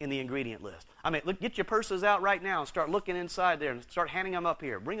alcohols in the ingredient list. I mean, look, get your purses out right now and start looking inside there and start handing them up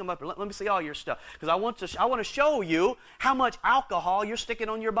here. Bring them up here. Let me see all your stuff. Because I want to show you how much alcohol you're sticking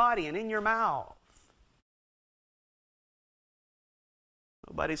on your body and in your mouth.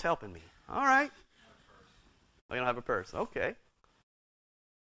 Nobody's helping me. All right. We don't have a purse. Okay.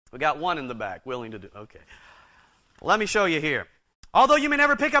 We got one in the back willing to do. Okay. Let me show you here. Although you may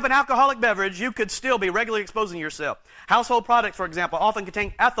never pick up an alcoholic beverage, you could still be regularly exposing yourself. Household products, for example, often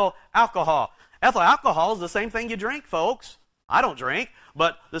contain ethyl alcohol. Ethyl alcohol is the same thing you drink, folks. I don't drink,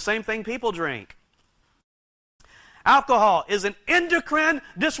 but the same thing people drink. Alcohol is an endocrine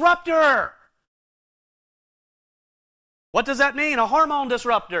disruptor. What does that mean? A hormone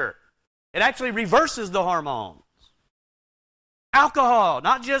disruptor. It actually reverses the hormones. Alcohol,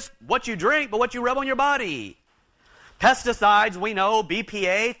 not just what you drink, but what you rub on your body. Pesticides, we know,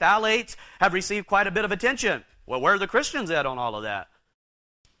 BPA, phthalates, have received quite a bit of attention. Well, where are the Christians at on all of that?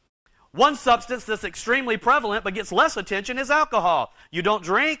 One substance that's extremely prevalent but gets less attention is alcohol. You don't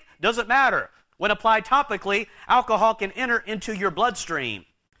drink, doesn't matter. When applied topically, alcohol can enter into your bloodstream.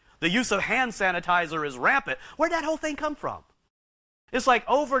 The use of hand sanitizer is rampant. Where'd that whole thing come from? It's like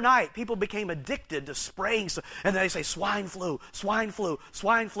overnight, people became addicted to spraying, and then they say swine flu, swine flu,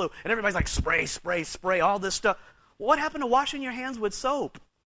 swine flu, and everybody's like spray, spray, spray, all this stuff. What happened to washing your hands with soap?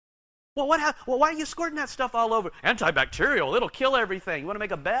 Well, why are you squirting that stuff all over? Antibacterial, it'll kill everything. You want to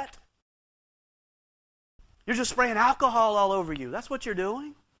make a bet? You're just spraying alcohol all over you. That's what you're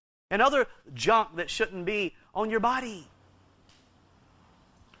doing. And other junk that shouldn't be on your body.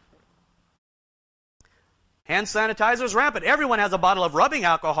 Hand sanitizer is rampant. Everyone has a bottle of rubbing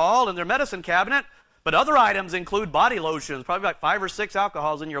alcohol in their medicine cabinet, but other items include body lotions, probably like 5 or 6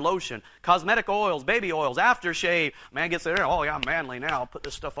 alcohols in your lotion, cosmetic oils, baby oils, aftershave. Man gets there, oh yeah, I'm manly now. I'll put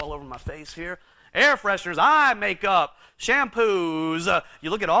this stuff all over my face here. Air fresheners, eye makeup, shampoos. You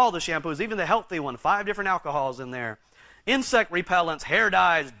look at all the shampoos, even the healthy one, 5 different alcohols in there. Insect repellents, hair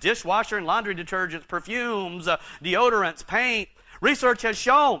dyes, dishwasher and laundry detergents, perfumes, deodorants, paint. Research has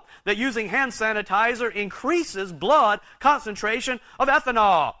shown that using hand sanitizer increases blood concentration of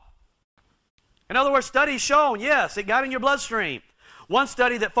ethanol. In other words, studies shown, yes, it got in your bloodstream. One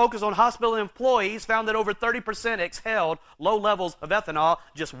study that focused on hospital employees found that over 30% exhaled low levels of ethanol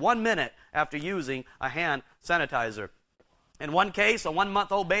just 1 minute after using a hand sanitizer. In one case, a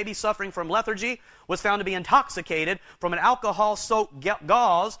 1-month-old baby suffering from lethargy was found to be intoxicated from an alcohol-soaked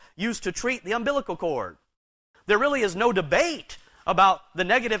gauze used to treat the umbilical cord. There really is no debate about the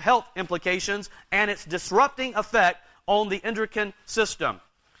negative health implications and its disrupting effect on the endocrine system.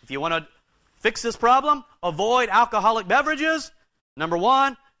 If you want to fix this problem, avoid alcoholic beverages, number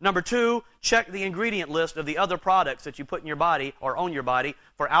 1. Number 2, check the ingredient list of the other products that you put in your body or on your body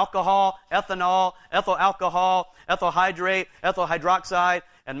for alcohol, ethanol, ethyl alcohol, ethyl hydrate, ethyl hydroxide,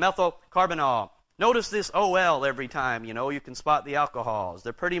 and methyl carbinol. Notice this OL every time, you can spot the alcohols.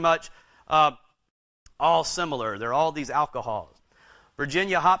 They're pretty much all similar. They're all these alcohols.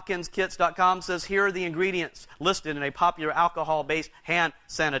 VirginiaHopkinsKits.com says here are the ingredients listed in a popular alcohol-based hand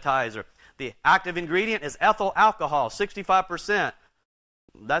sanitizer. The active ingredient is ethyl alcohol, 65%.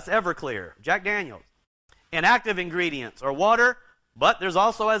 That's Everclear, Jack Daniels. Inactive ingredients are water, but there's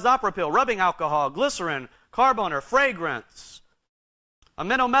also isopropyl, rubbing alcohol, glycerin, carbon or fragrance,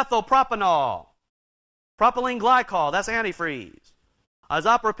 aminomethylpropanol, propylene glycol, that's antifreeze,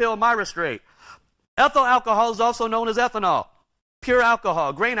 isopropyl myristrate. Ethyl alcohol is also known as ethanol, pure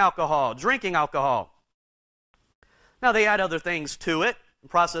alcohol, grain alcohol, drinking alcohol. Now they add other things to it and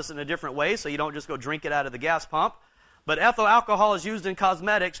process it in a different way so you don't just go drink it out of the gas pump. But ethyl alcohol is used in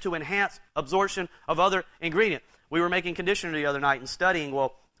cosmetics to enhance absorption of other ingredients. We were making conditioner the other night and studying,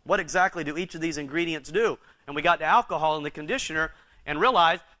 well, what exactly do each of these ingredients do? And we got to alcohol in the conditioner and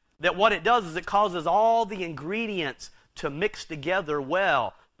realized that what it does is it causes all the ingredients to mix together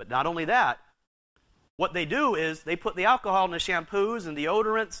well. But not only that, what they do is they put the alcohol in the shampoos and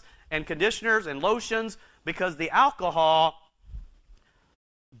deodorants and conditioners and lotions because the alcohol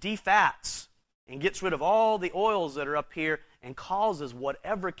defats and gets rid of all the oils that are up here and causes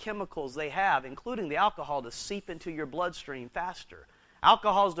whatever chemicals they have, including the alcohol, to seep into your bloodstream faster.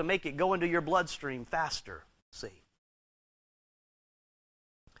 Alcohol is to make it go into your bloodstream faster. See.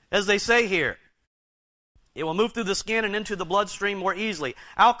 As they say here, it will move through the skin and into the bloodstream more easily.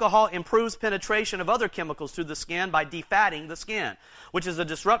 Alcohol improves penetration of other chemicals through the skin by defatting the skin, which is a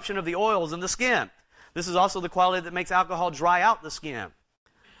disruption of the oils in the skin. This is also the quality that makes alcohol dry out the skin.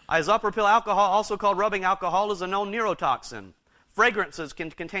 Isopropyl alcohol, also called rubbing alcohol, is a known neurotoxin. Fragrances can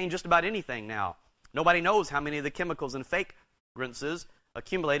contain just about anything now. Nobody knows how many of the chemicals in fragrances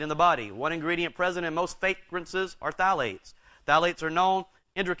accumulate in the body. One ingredient present in most fragrances are phthalates. Phthalates are known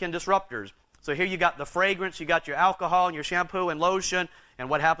endocrine disruptors. So here you got the fragrance, you got your alcohol and your shampoo and lotion, and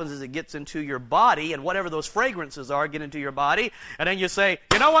what happens is it gets into your body, and whatever those fragrances are get into your body, and then you say,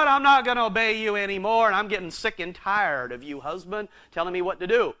 you know what, I'm not going to obey you anymore, and I'm getting sick and tired of you, husband, telling me what to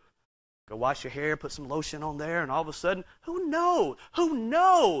do. Go wash your hair, put some lotion on there, and all of a sudden, who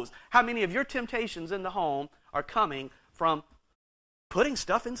knows how many of your temptations in the home are coming from putting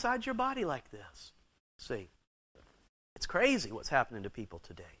stuff inside your body like this. See, it's crazy what's happening to people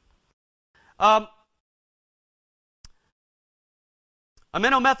today.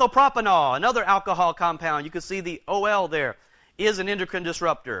 Aminomethylpropanol, another alcohol compound, you can see the OL there, is an endocrine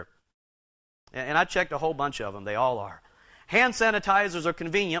disruptor. And I checked a whole bunch of them. They all are. Hand sanitizers are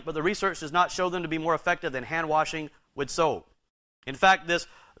convenient, but the research does not show them to be more effective than hand washing with soap. In fact, this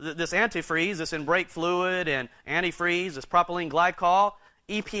antifreeze, this in brake fluid and antifreeze, this propylene glycol,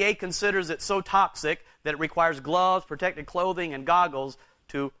 EPA considers it so toxic that it requires gloves, protective clothing, and goggles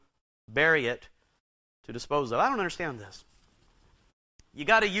to bury it, to dispose of. I don't understand this. You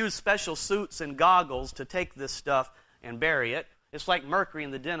got to use special suits and goggles to take this stuff and bury it. It's like mercury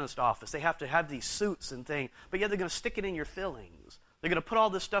in the dentist office. They have to have these suits and things, but yet they're going to stick it in your fillings. They're going to put all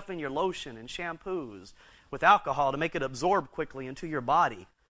this stuff in your lotion and shampoos with alcohol to make it absorb quickly into your body.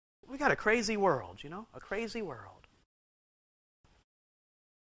 We got a crazy world, you know, a crazy world.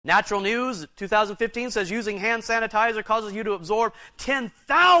 Natural News 2015 says using hand sanitizer causes you to absorb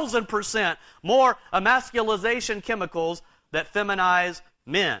 10,000% more emasculization chemicals that feminize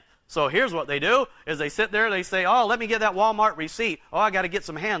men. So here's what they do, is they sit there, they say, oh, let me get that Walmart receipt. Oh, I got to get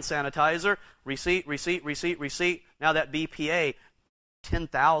some hand sanitizer. Receipt, receipt, receipt, receipt. Now that BPA,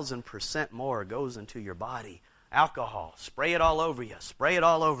 10,000% more goes into your body. Alcohol, spray it all over you, spray it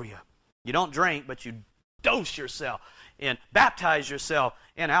all over you. You don't drink, but you dose yourself and baptize yourself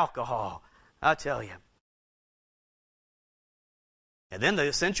in alcohol. I tell you. And then the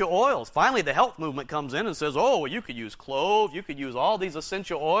essential oils. Finally, the health movement comes in and says, oh, well, you could use clove, you could use all these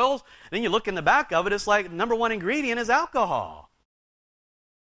essential oils. Then you look in the back of it, it's like number one ingredient is alcohol.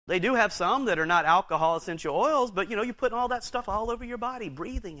 They do have some that are not alcohol essential oils, but, you know, you're putting all that stuff all over your body,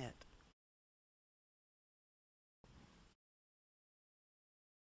 breathing it.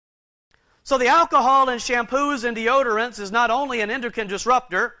 So the alcohol in shampoos and deodorants is not only an endocrine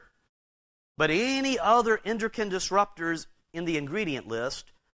disruptor, but any other endocrine disruptors in the ingredient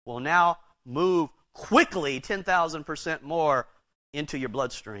list will now move quickly 10,000% more into your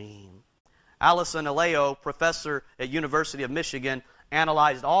bloodstream. Alison Aleo, professor at University of Michigan,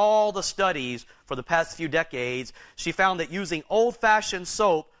 analyzed all the studies for the past few decades. She found that using old-fashioned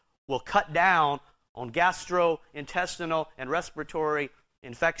soap will cut down on gastrointestinal and respiratory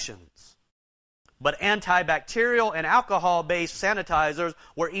infections. But antibacterial and alcohol-based sanitizers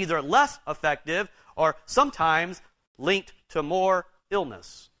were either less effective or sometimes linked to more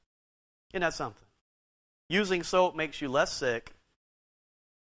illness. Isn't that something? Using soap makes you less sick.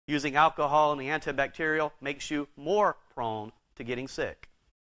 Using alcohol and the antibacterial makes you more prone to getting sick.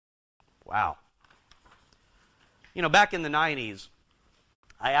 Wow. You know, back in the 90s,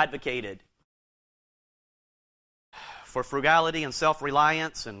 I advocated for frugality and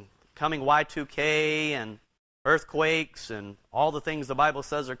self-reliance and coming Y2K and earthquakes and all the things the Bible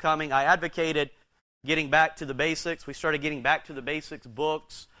says are coming. I advocated getting back to the basics. We started getting back to the basics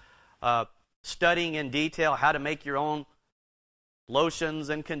books, studying in detail how to make your own lotions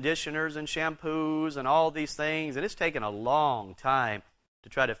and conditioners and shampoos and all these things. And it's taken a long time to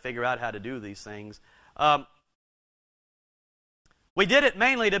try to figure out how to do these things. We did it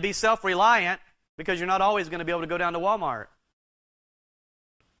mainly to be self-reliant because you're not always going to be able to go down to Walmart.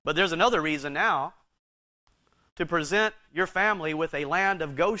 But there's another reason now, to present your family with a land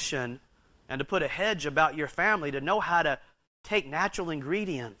of Goshen and to put a hedge about your family, to know how to take natural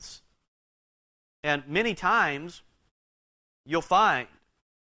ingredients. And many times, you'll find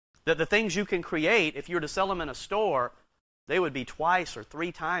that the things you can create, if you were to sell them in a store, they would be twice or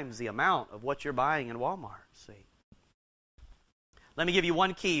three times the amount of what you're buying in Walmart. See? Let me give you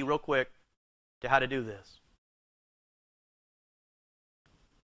one key real quick to how to do this.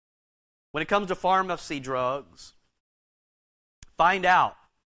 When it comes to pharmacy drugs, find out,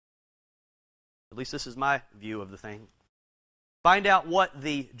 at least this is my view of the thing, find out what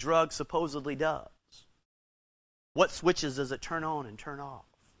the drug supposedly does. What switches does it turn on and turn off?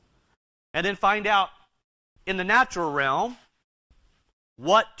 And then find out, in the natural realm,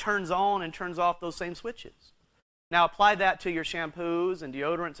 what turns on and turns off those same switches. Now apply that to your shampoos and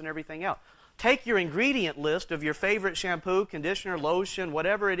deodorants and everything else. Take your ingredient list of your favorite shampoo, conditioner, lotion,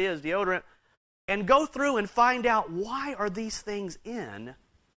 whatever it is, deodorant, and go through and find out why are these things in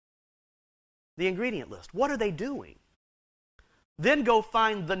the ingredient list. What are they doing? Then go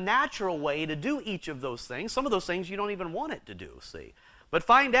find the natural way to do each of those things. Some of those things you don't even want it to do, see. But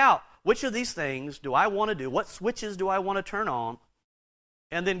find out which of these things do I want to do, what switches do I want to turn on,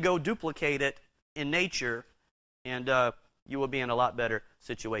 and then go duplicate it in nature, and you will be in a lot better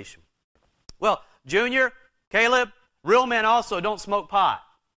situation. Well, Junior, Caleb, real men also don't smoke pot.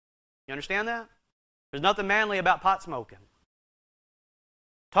 You understand that? There's nothing manly about pot smoking.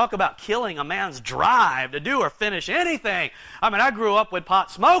 Talk about killing a man's drive to do or finish anything. I mean, I grew up with pot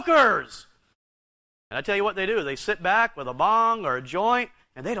smokers. And I tell you what they do. They sit back with a bong or a joint,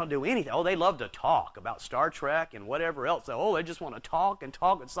 and they don't do anything. Oh, they love to talk about Star Trek and whatever else. Oh, they just want to talk and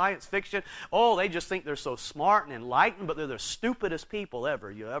talk with science fiction. Oh, they just think they're so smart and enlightened, but they're the stupidest people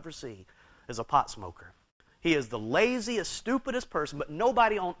you ever see is a pot smoker. He is the laziest, stupidest person, but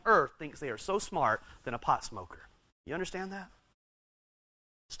nobody on earth thinks they are so smart than a pot smoker. You understand that?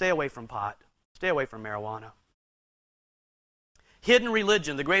 Stay away from pot. Stay away from marijuana. Hidden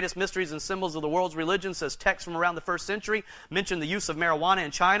religion, the greatest mysteries and symbols of the world's religion, says texts from around the 1st century mention the use of marijuana in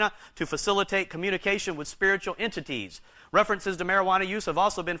China to facilitate communication with spiritual entities. References to marijuana use have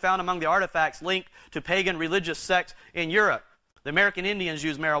also been found among the artifacts linked to pagan religious sects in Europe. The American Indians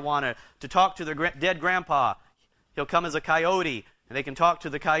use marijuana to talk to their dead grandpa. He'll come as a coyote, and they can talk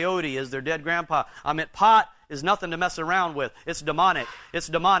to the coyote as their dead grandpa. Pot is nothing to mess around with. It's demonic. It's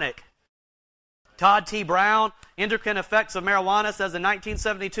demonic. Todd T. Brown, Endocrine Effects of Marijuana, says in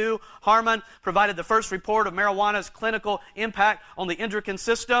 1972, Harmon provided the first report of marijuana's clinical impact on the endocrine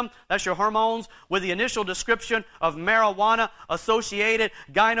system, that's your hormones, with the initial description of marijuana-associated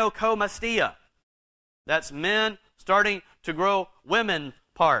gynecomastia. That's men starting to grow women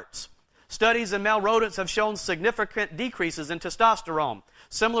parts. Studies in male rodents have shown significant decreases in testosterone.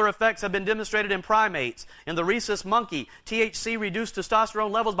 Similar effects have been demonstrated in primates. In the rhesus monkey, THC reduced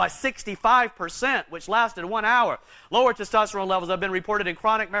testosterone levels by 65%, which lasted 1 hour. Lower testosterone levels have been reported in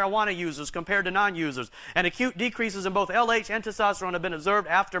chronic marijuana users compared to non-users. And acute decreases in both LH and testosterone have been observed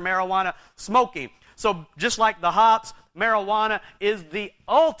after marijuana smoking. So just like the hops, marijuana is the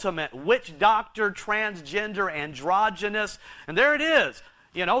ultimate witch doctor, transgender, androgynous. And there it is.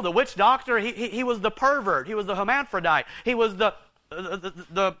 You know, the witch doctor, he was the pervert. He was the hermaphrodite. He was the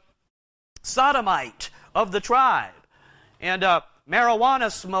sodomite of the tribe. And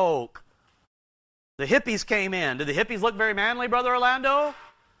marijuana smoke. The hippies came in. Did the hippies look very manly, Brother Orlando?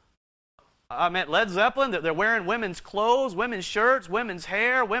 I meant Led Zeppelin. They're wearing women's clothes, women's shirts, women's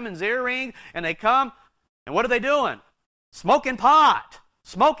hair, women's earrings. And they come, and what are they doing? Smoking pot.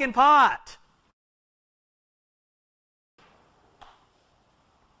 Smoking pot.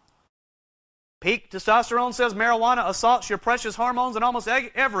 Peak testosterone says marijuana assaults your precious hormones in almost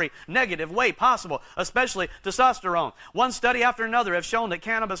every negative way possible, especially testosterone. One study after another have shown that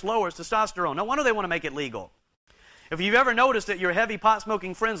cannabis lowers testosterone. No wonder they want to make it legal. If you've ever noticed that your heavy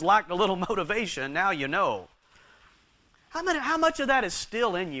pot-smoking friends lacked a little motivation, now you know. How much of that is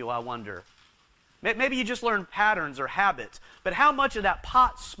still in you, I wonder? Maybe you just learned patterns or habits, but how much of that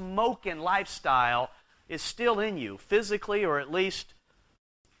pot-smoking lifestyle is still in you, physically or at least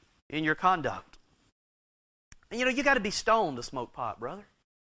in your conduct? And you know, you got to be stoned to smoke pot, brother.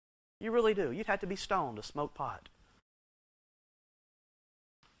 You really do. You'd have to be stoned to smoke pot.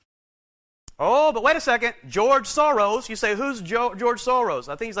 Oh, but wait a second. George Soros. You say, who's George Soros?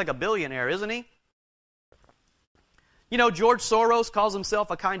 I think he's like a billionaire, isn't he? You know, George Soros calls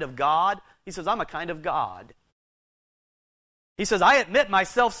himself a kind of God. He says, I'm a kind of God. He says, I admit my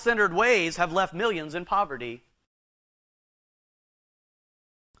self-centered ways have left millions in poverty.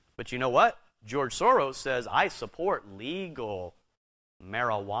 But you know what? George Soros says, I support legal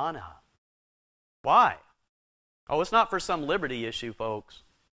marijuana. Why? Oh, it's not for some liberty issue, folks.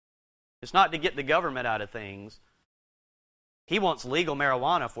 It's not to get the government out of things. He wants legal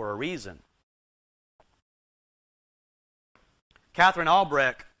marijuana for a reason. Catherine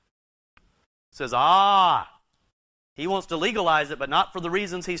Albrecht says, he wants to legalize it, but not for the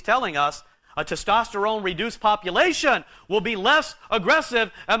reasons he's telling us. A testosterone-reduced population will be less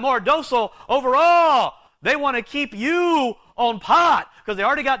aggressive and more docile overall. They want to keep you on pot because they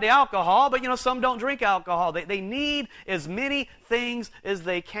already got the alcohol, but you know, some don't drink alcohol. They need as many things as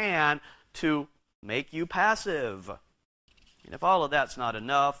they can to make you passive. And if all of that's not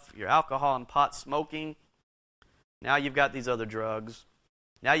enough, your alcohol and pot smoking, now you've got these other drugs.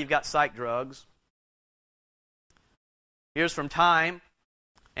 Now you've got psych drugs. Here's from Time.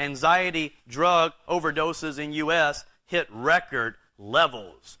 Anxiety drug overdoses in U.S. hit record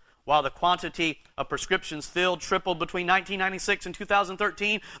levels. While the quantity of prescriptions filled tripled between 1996 and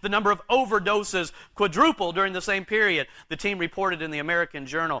 2013, the number of overdoses quadrupled during the same period, the team reported in the American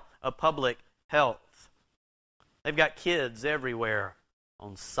Journal of Public Health. They've got kids everywhere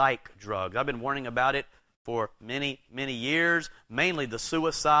on psych drugs. I've been warning about it for many, many years, mainly the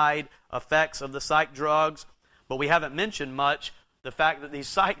suicide effects of the psych drugs, but we haven't mentioned much the fact that these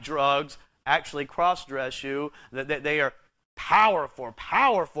psych drugs actually cross-dress you, that they are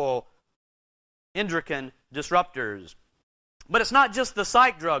powerful endocrine disruptors. But it's not just the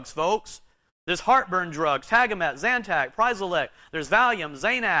psych drugs, folks. There's heartburn drugs, Tagamet, Zantac, Prizolec. There's Valium,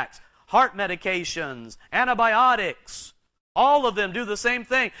 Xanax, heart medications, antibiotics. All of them do the same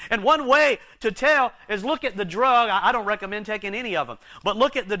thing. And one way to tell is look at the drug. I don't recommend taking any of them. But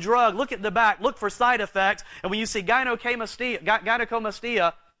look at the drug. Look at the back. Look for side effects. And when you see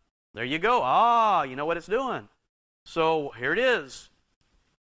gynecomastia, there you go. Ah, you know what it's doing. So here it is.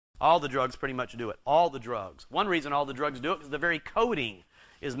 All the drugs pretty much do it. All the drugs. One reason all the drugs do it is the very coating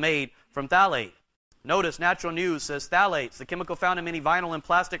is made from phthalate. Notice Natural News says phthalates, the chemical found in many vinyl and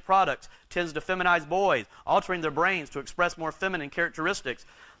plastic products, tends to feminize boys, altering their brains to express more feminine characteristics.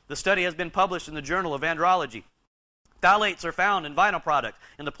 The study has been published in the Journal of Andrology. Phthalates are found in vinyl products,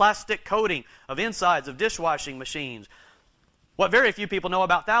 in the plastic coating of insides of dishwashing machines. What very few people know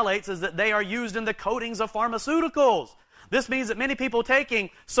about phthalates is that they are used in the coatings of pharmaceuticals. This means that many people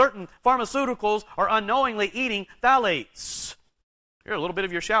taking certain pharmaceuticals are unknowingly eating phthalates. Here, a little bit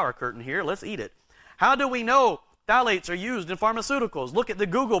of your shower curtain here. Let's eat it. How do we know phthalates are used in pharmaceuticals? Look at the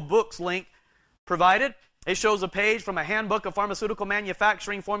Google Books link provided. It shows a page from a handbook of pharmaceutical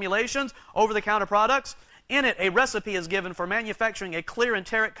manufacturing formulations, over-the-counter products. In it, a recipe is given for manufacturing a clear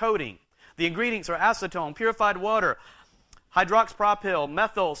enteric coating. The ingredients are acetone, purified water, hydroxypropyl,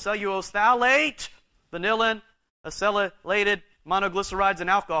 methyl, cellulose phthalate, vanillin, acetylated monoglycerides, and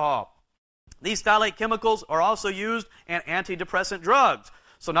alcohol. These phthalate chemicals are also used in antidepressant drugs.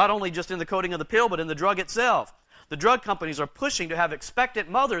 So not only just in the coating of the pill, but in the drug itself. The drug companies are pushing to have expectant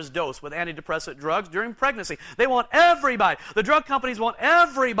mothers dosed with antidepressant drugs during pregnancy. They want everybody. The drug companies want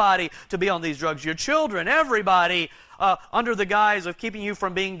everybody to be on these drugs. Your children, everybody, under the guise of keeping you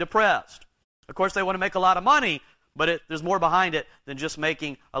from being depressed. Of course, they want to make a lot of money, but there's more behind it than just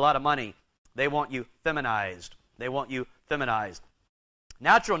making a lot of money. They want you feminized. They want you feminized.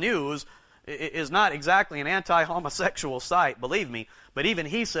 Natural News is not exactly an anti-homosexual site, believe me, but even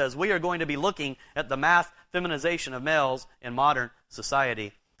he says we are going to be looking at the mass feminization of males in modern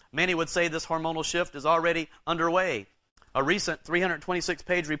society. Many would say this hormonal shift is already underway. A recent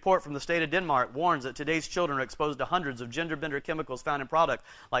 326-page report from the state of Denmark warns that today's children are exposed to hundreds of gender-bender chemicals found in products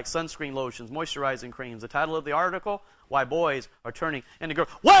like sunscreen lotions, moisturizing creams. The title of the article, Why Boys Are Turning into Girls.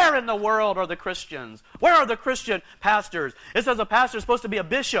 Where in the world are the Christians? Where are the Christian pastors? It says a pastor is supposed to be a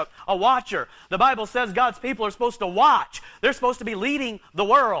bishop, a watcher. The Bible says God's people are supposed to watch. They're supposed to be leading the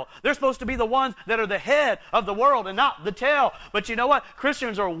world. They're supposed to be the ones that are the head of the world and not the tail. But you know what?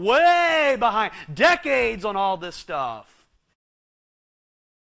 Christians are way behind, decades on all this stuff.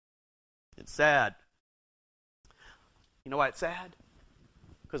 It's sad. You know why it's sad?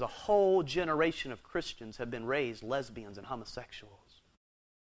 Because a whole generation of Christians have been raised lesbians and homosexuals.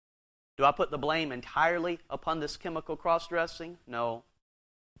 Do I put the blame entirely upon this chemical cross-dressing? No.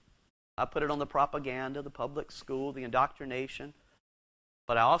 I put it on the propaganda, the public school, the indoctrination.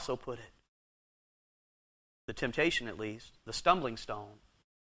 But I also put it, the temptation at least, the stumbling stone,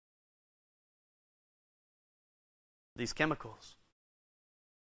 these chemicals.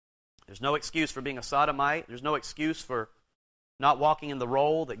 There's no excuse for being a sodomite. There's no excuse for not walking in the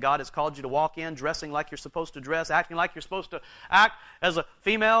role that God has called you to walk in, dressing like you're supposed to dress, acting like you're supposed to act as a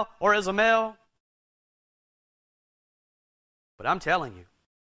female or as a male. But I'm telling you,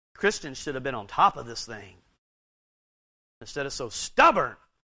 Christians should have been on top of this thing instead of so stubborn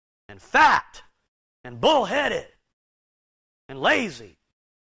and fat and bullheaded and lazy.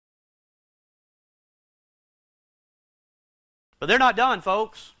 But they're not done,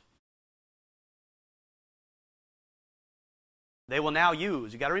 folks. They will now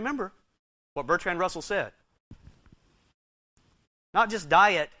use, you got to remember what Bertrand Russell said. Not just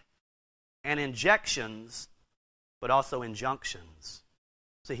diet and injections, but also injunctions.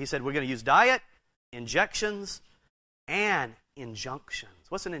 So he said we're going to use diet, injections, and injunctions.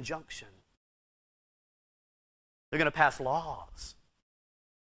 What's an injunction? They're going to pass laws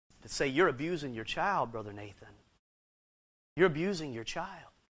that say you're abusing your child, Brother Nathan. You're abusing your child.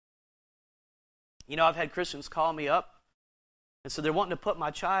 You know, I've had Christians call me up and so they're wanting to put my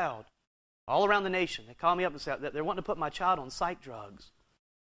child all around the nation. They call me up and say they're wanting to put my child on psych drugs.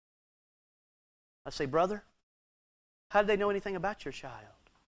 I say, brother, how did they know anything about your child?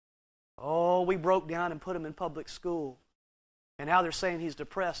 Oh, we broke down and put him in public school. And now they're saying he's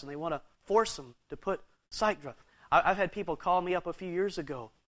depressed and they want to force him to put psych drugs. I've had people call me up a few years ago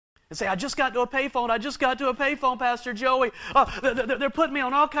and say, I just got to a payphone, Pastor Joey. They're putting me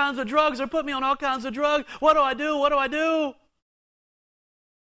on all kinds of drugs. What do I do?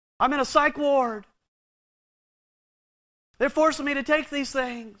 I'm in a psych ward. They're forcing me to take these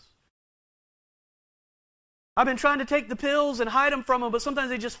things. I've been trying to take the pills and hide them from them, but sometimes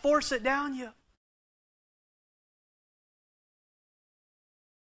they just force it down you.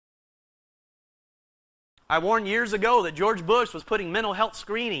 I warned years ago that George Bush was putting mental health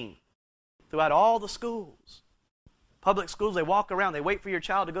screening throughout all the schools. Public schools, they walk around, they wait for your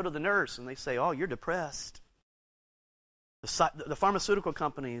child to go to the nurse, and they say, oh, you're depressed. The pharmaceutical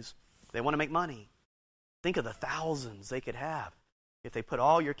companies, they want to make money. Think of the thousands they could have if they put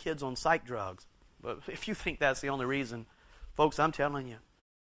all your kids on psych drugs. But if you think that's the only reason, folks, I'm telling you,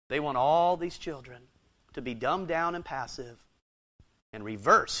 they want all these children to be dumbed down and passive and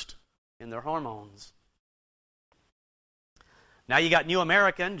reversed in their hormones. Now you got New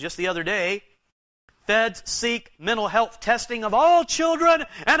American, just the other day, feds seek mental health testing of all children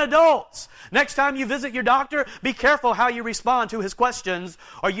and adults. Next time you visit your doctor, be careful how you respond to his questions,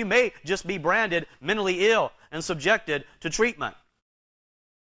 or you may just be branded mentally ill and subjected to treatment.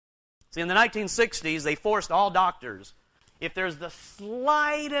 See, in the 1960s, they forced all doctors, if there's the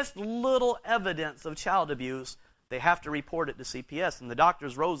slightest little evidence of child abuse, they have to report it to CPS. And the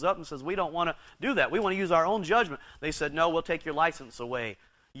doctors rose up and says, we don't want to do that. We want to use our own judgment. They said, no, we'll take your license away.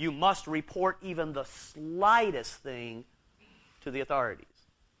 You must report even the slightest thing to the authorities.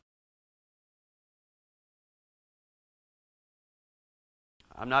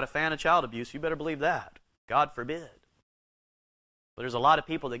 I'm not a fan of child abuse. You better believe that. God forbid. But there's a lot of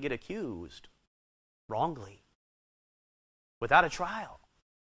people that get accused wrongly, without a trial,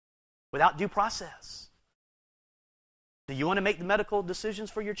 without due process. Do you want to make the medical decisions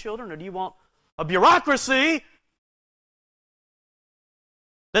for your children, or do you want a bureaucracy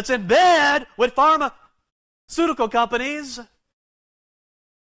that's in bed with pharmaceutical companies?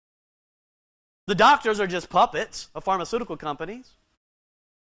 The doctors are just puppets of pharmaceutical companies.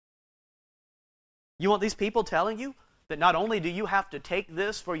 You want these people telling you that not only do you have to take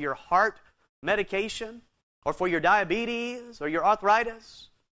this for your heart medication or for your diabetes or your arthritis,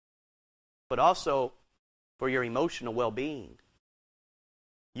 but also for your emotional well-being,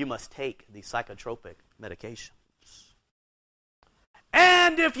 you must take the psychotropic medications.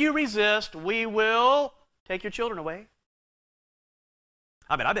 And if you resist, we will take your children away.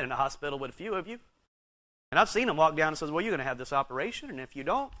 I mean, I've been in the hospital with a few of you, and I've seen them walk down and says, well, you're going to have this operation, and if you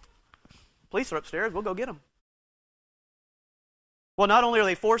don't, police are upstairs, we'll go get them. Well, not only are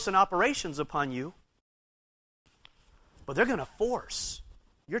they forcing operations upon you, but they're going to force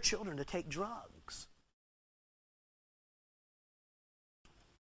your children to take drugs.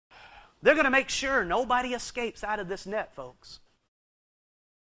 They're going to make sure nobody escapes out of this net, folks.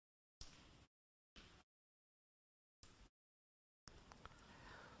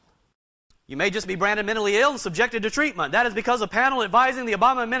 You may just be branded mentally ill and subjected to treatment. That is because a panel advising the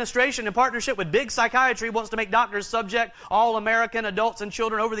Obama administration in partnership with Big Psychiatry wants to make doctors subject all American adults and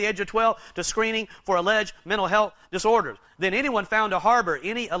children over the age of 12 to screening for alleged mental health disorders. Then anyone found to harbor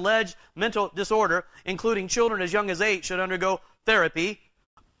any alleged mental disorder, including children as young as 8, should undergo therapy,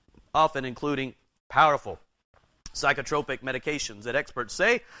 often including powerful psychotropic medications that experts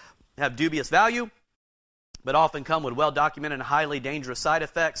say have dubious value, but often come with well-documented and highly dangerous side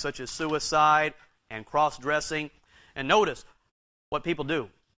effects such as suicide and cross-dressing. And notice what people do.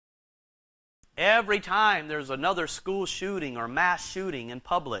 Every time there's another school shooting or mass shooting in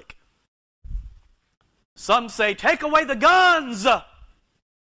public, some say, take away the guns.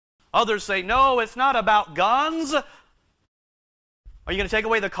 Others say, no, it's not about guns. Are you going to take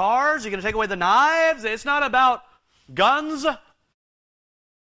away the cars? Are you going to take away the knives? It's not about guns.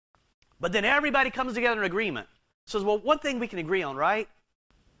 But then everybody comes together in agreement. Says, well, one thing we can agree on, right?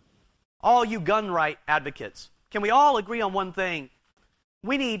 All you gun right advocates, can we all agree on one thing?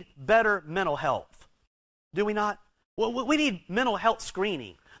 We need better mental health. Do we not? Well, we need mental health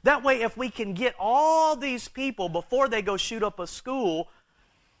screening. That way, if we can get all these people before they go shoot up a school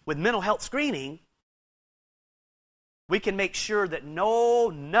with mental health screening, we can make sure that no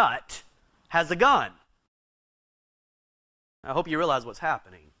nut has a gun. I hope you realize what's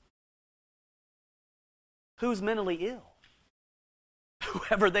happening. Who's mentally ill?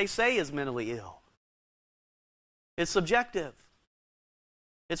 Whoever they say is mentally ill. It's subjective.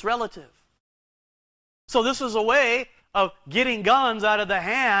 It's relative. So this is a way of getting guns out of the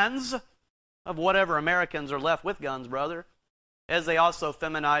hands of whatever Americans are left with guns, brother, as they also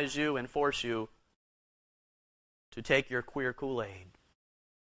feminize you and force you to take your queer Kool-Aid.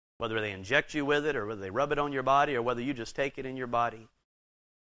 Whether they inject you with it or whether they rub it on your body or whether you just take it in your body,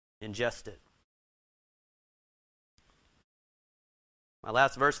 ingest it. My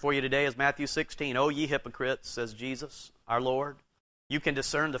last verse for you today is Matthew 16. O ye hypocrites, says Jesus, our Lord. You can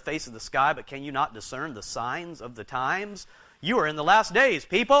discern the face of the sky, but can you not discern the signs of the times? You are in the last days,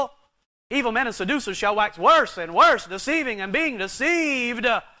 people. Evil men and seducers shall wax worse and worse, deceiving and being deceived.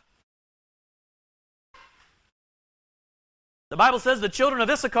 The Bible says the children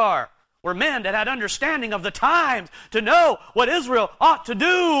of Issachar were men that had understanding of the times to know what Israel ought to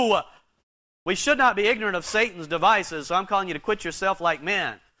do. We should not be ignorant of Satan's devices, so I'm calling you to quit yourself like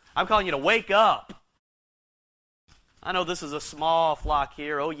men. I'm calling you to wake up. I know this is a small flock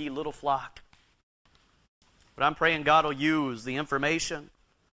here, oh ye little flock. But I'm praying God will use the information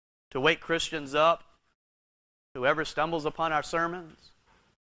to wake Christians up, whoever stumbles upon our sermons.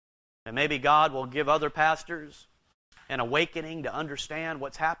 And maybe God will give other pastors an awakening to understand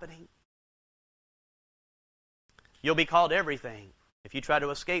what's happening. You'll be called everything if you try to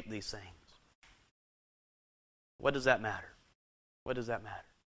escape these things. What does that matter? What does that matter?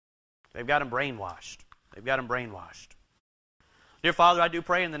 They've got them brainwashed. They've got them brainwashed. Dear Father, I do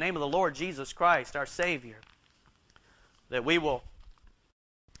pray in the name of the Lord Jesus Christ, our Savior, that we will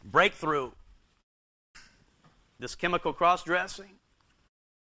break through this chemical cross-dressing,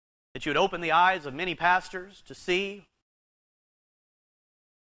 that you would open the eyes of many pastors to see.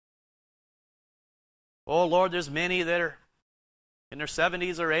 Oh, Lord, there's many that are in their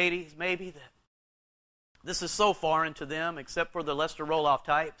 70s or 80s, maybe, that this is so foreign to them, except for the Lester Roloff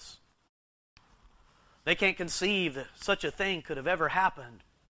types. They can't conceive that such a thing could have ever happened.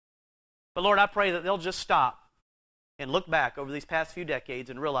 But Lord, I pray that they'll just stop and look back over these past few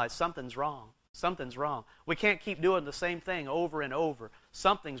decades and realize something's wrong. Something's wrong. We can't keep doing the same thing over and over.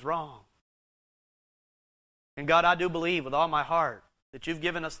 Something's wrong. And God, I do believe with all my heart that you've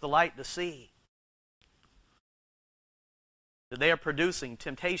given us the light to see that they are producing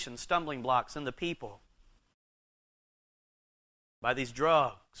temptation, stumbling blocks in the people by these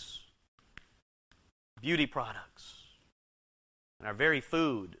drugs, beauty products, and our very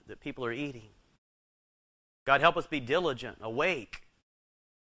food that people are eating. God, help us be diligent, awake.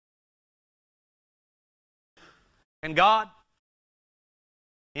 And God,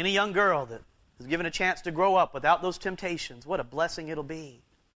 any young girl that is given a chance to grow up without those temptations, what a blessing it'll be.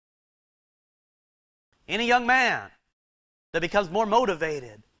 Any young man that becomes more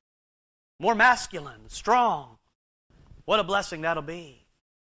motivated, more masculine, strong, what a blessing that'll be.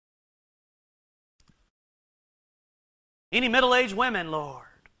 Any middle-aged women, Lord,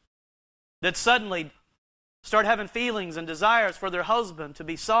 that suddenly start having feelings and desires for their husband to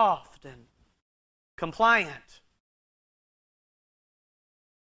be soft and compliant.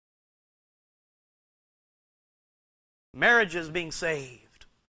 Marriages being saved.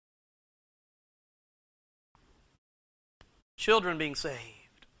 Children being saved.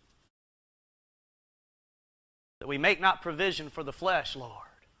 That we make not provision for the flesh, Lord.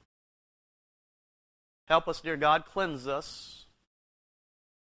 Help us, dear God, cleanse us.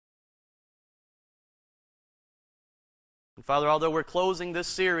 And Father, although we're closing this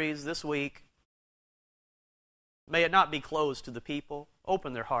series this week, may it not be closed to the people.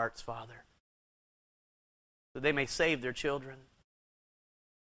 Open their hearts, Father, that they may save their children.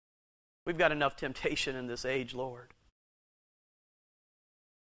 We've got enough temptation in this age, Lord.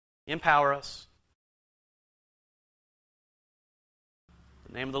 Empower us.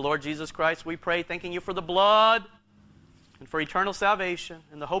 In the name of the Lord Jesus Christ, we pray, thanking you for the blood and for eternal salvation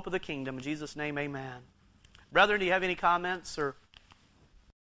and the hope of the kingdom. In Jesus' name, amen. Brethren, do you have any comments or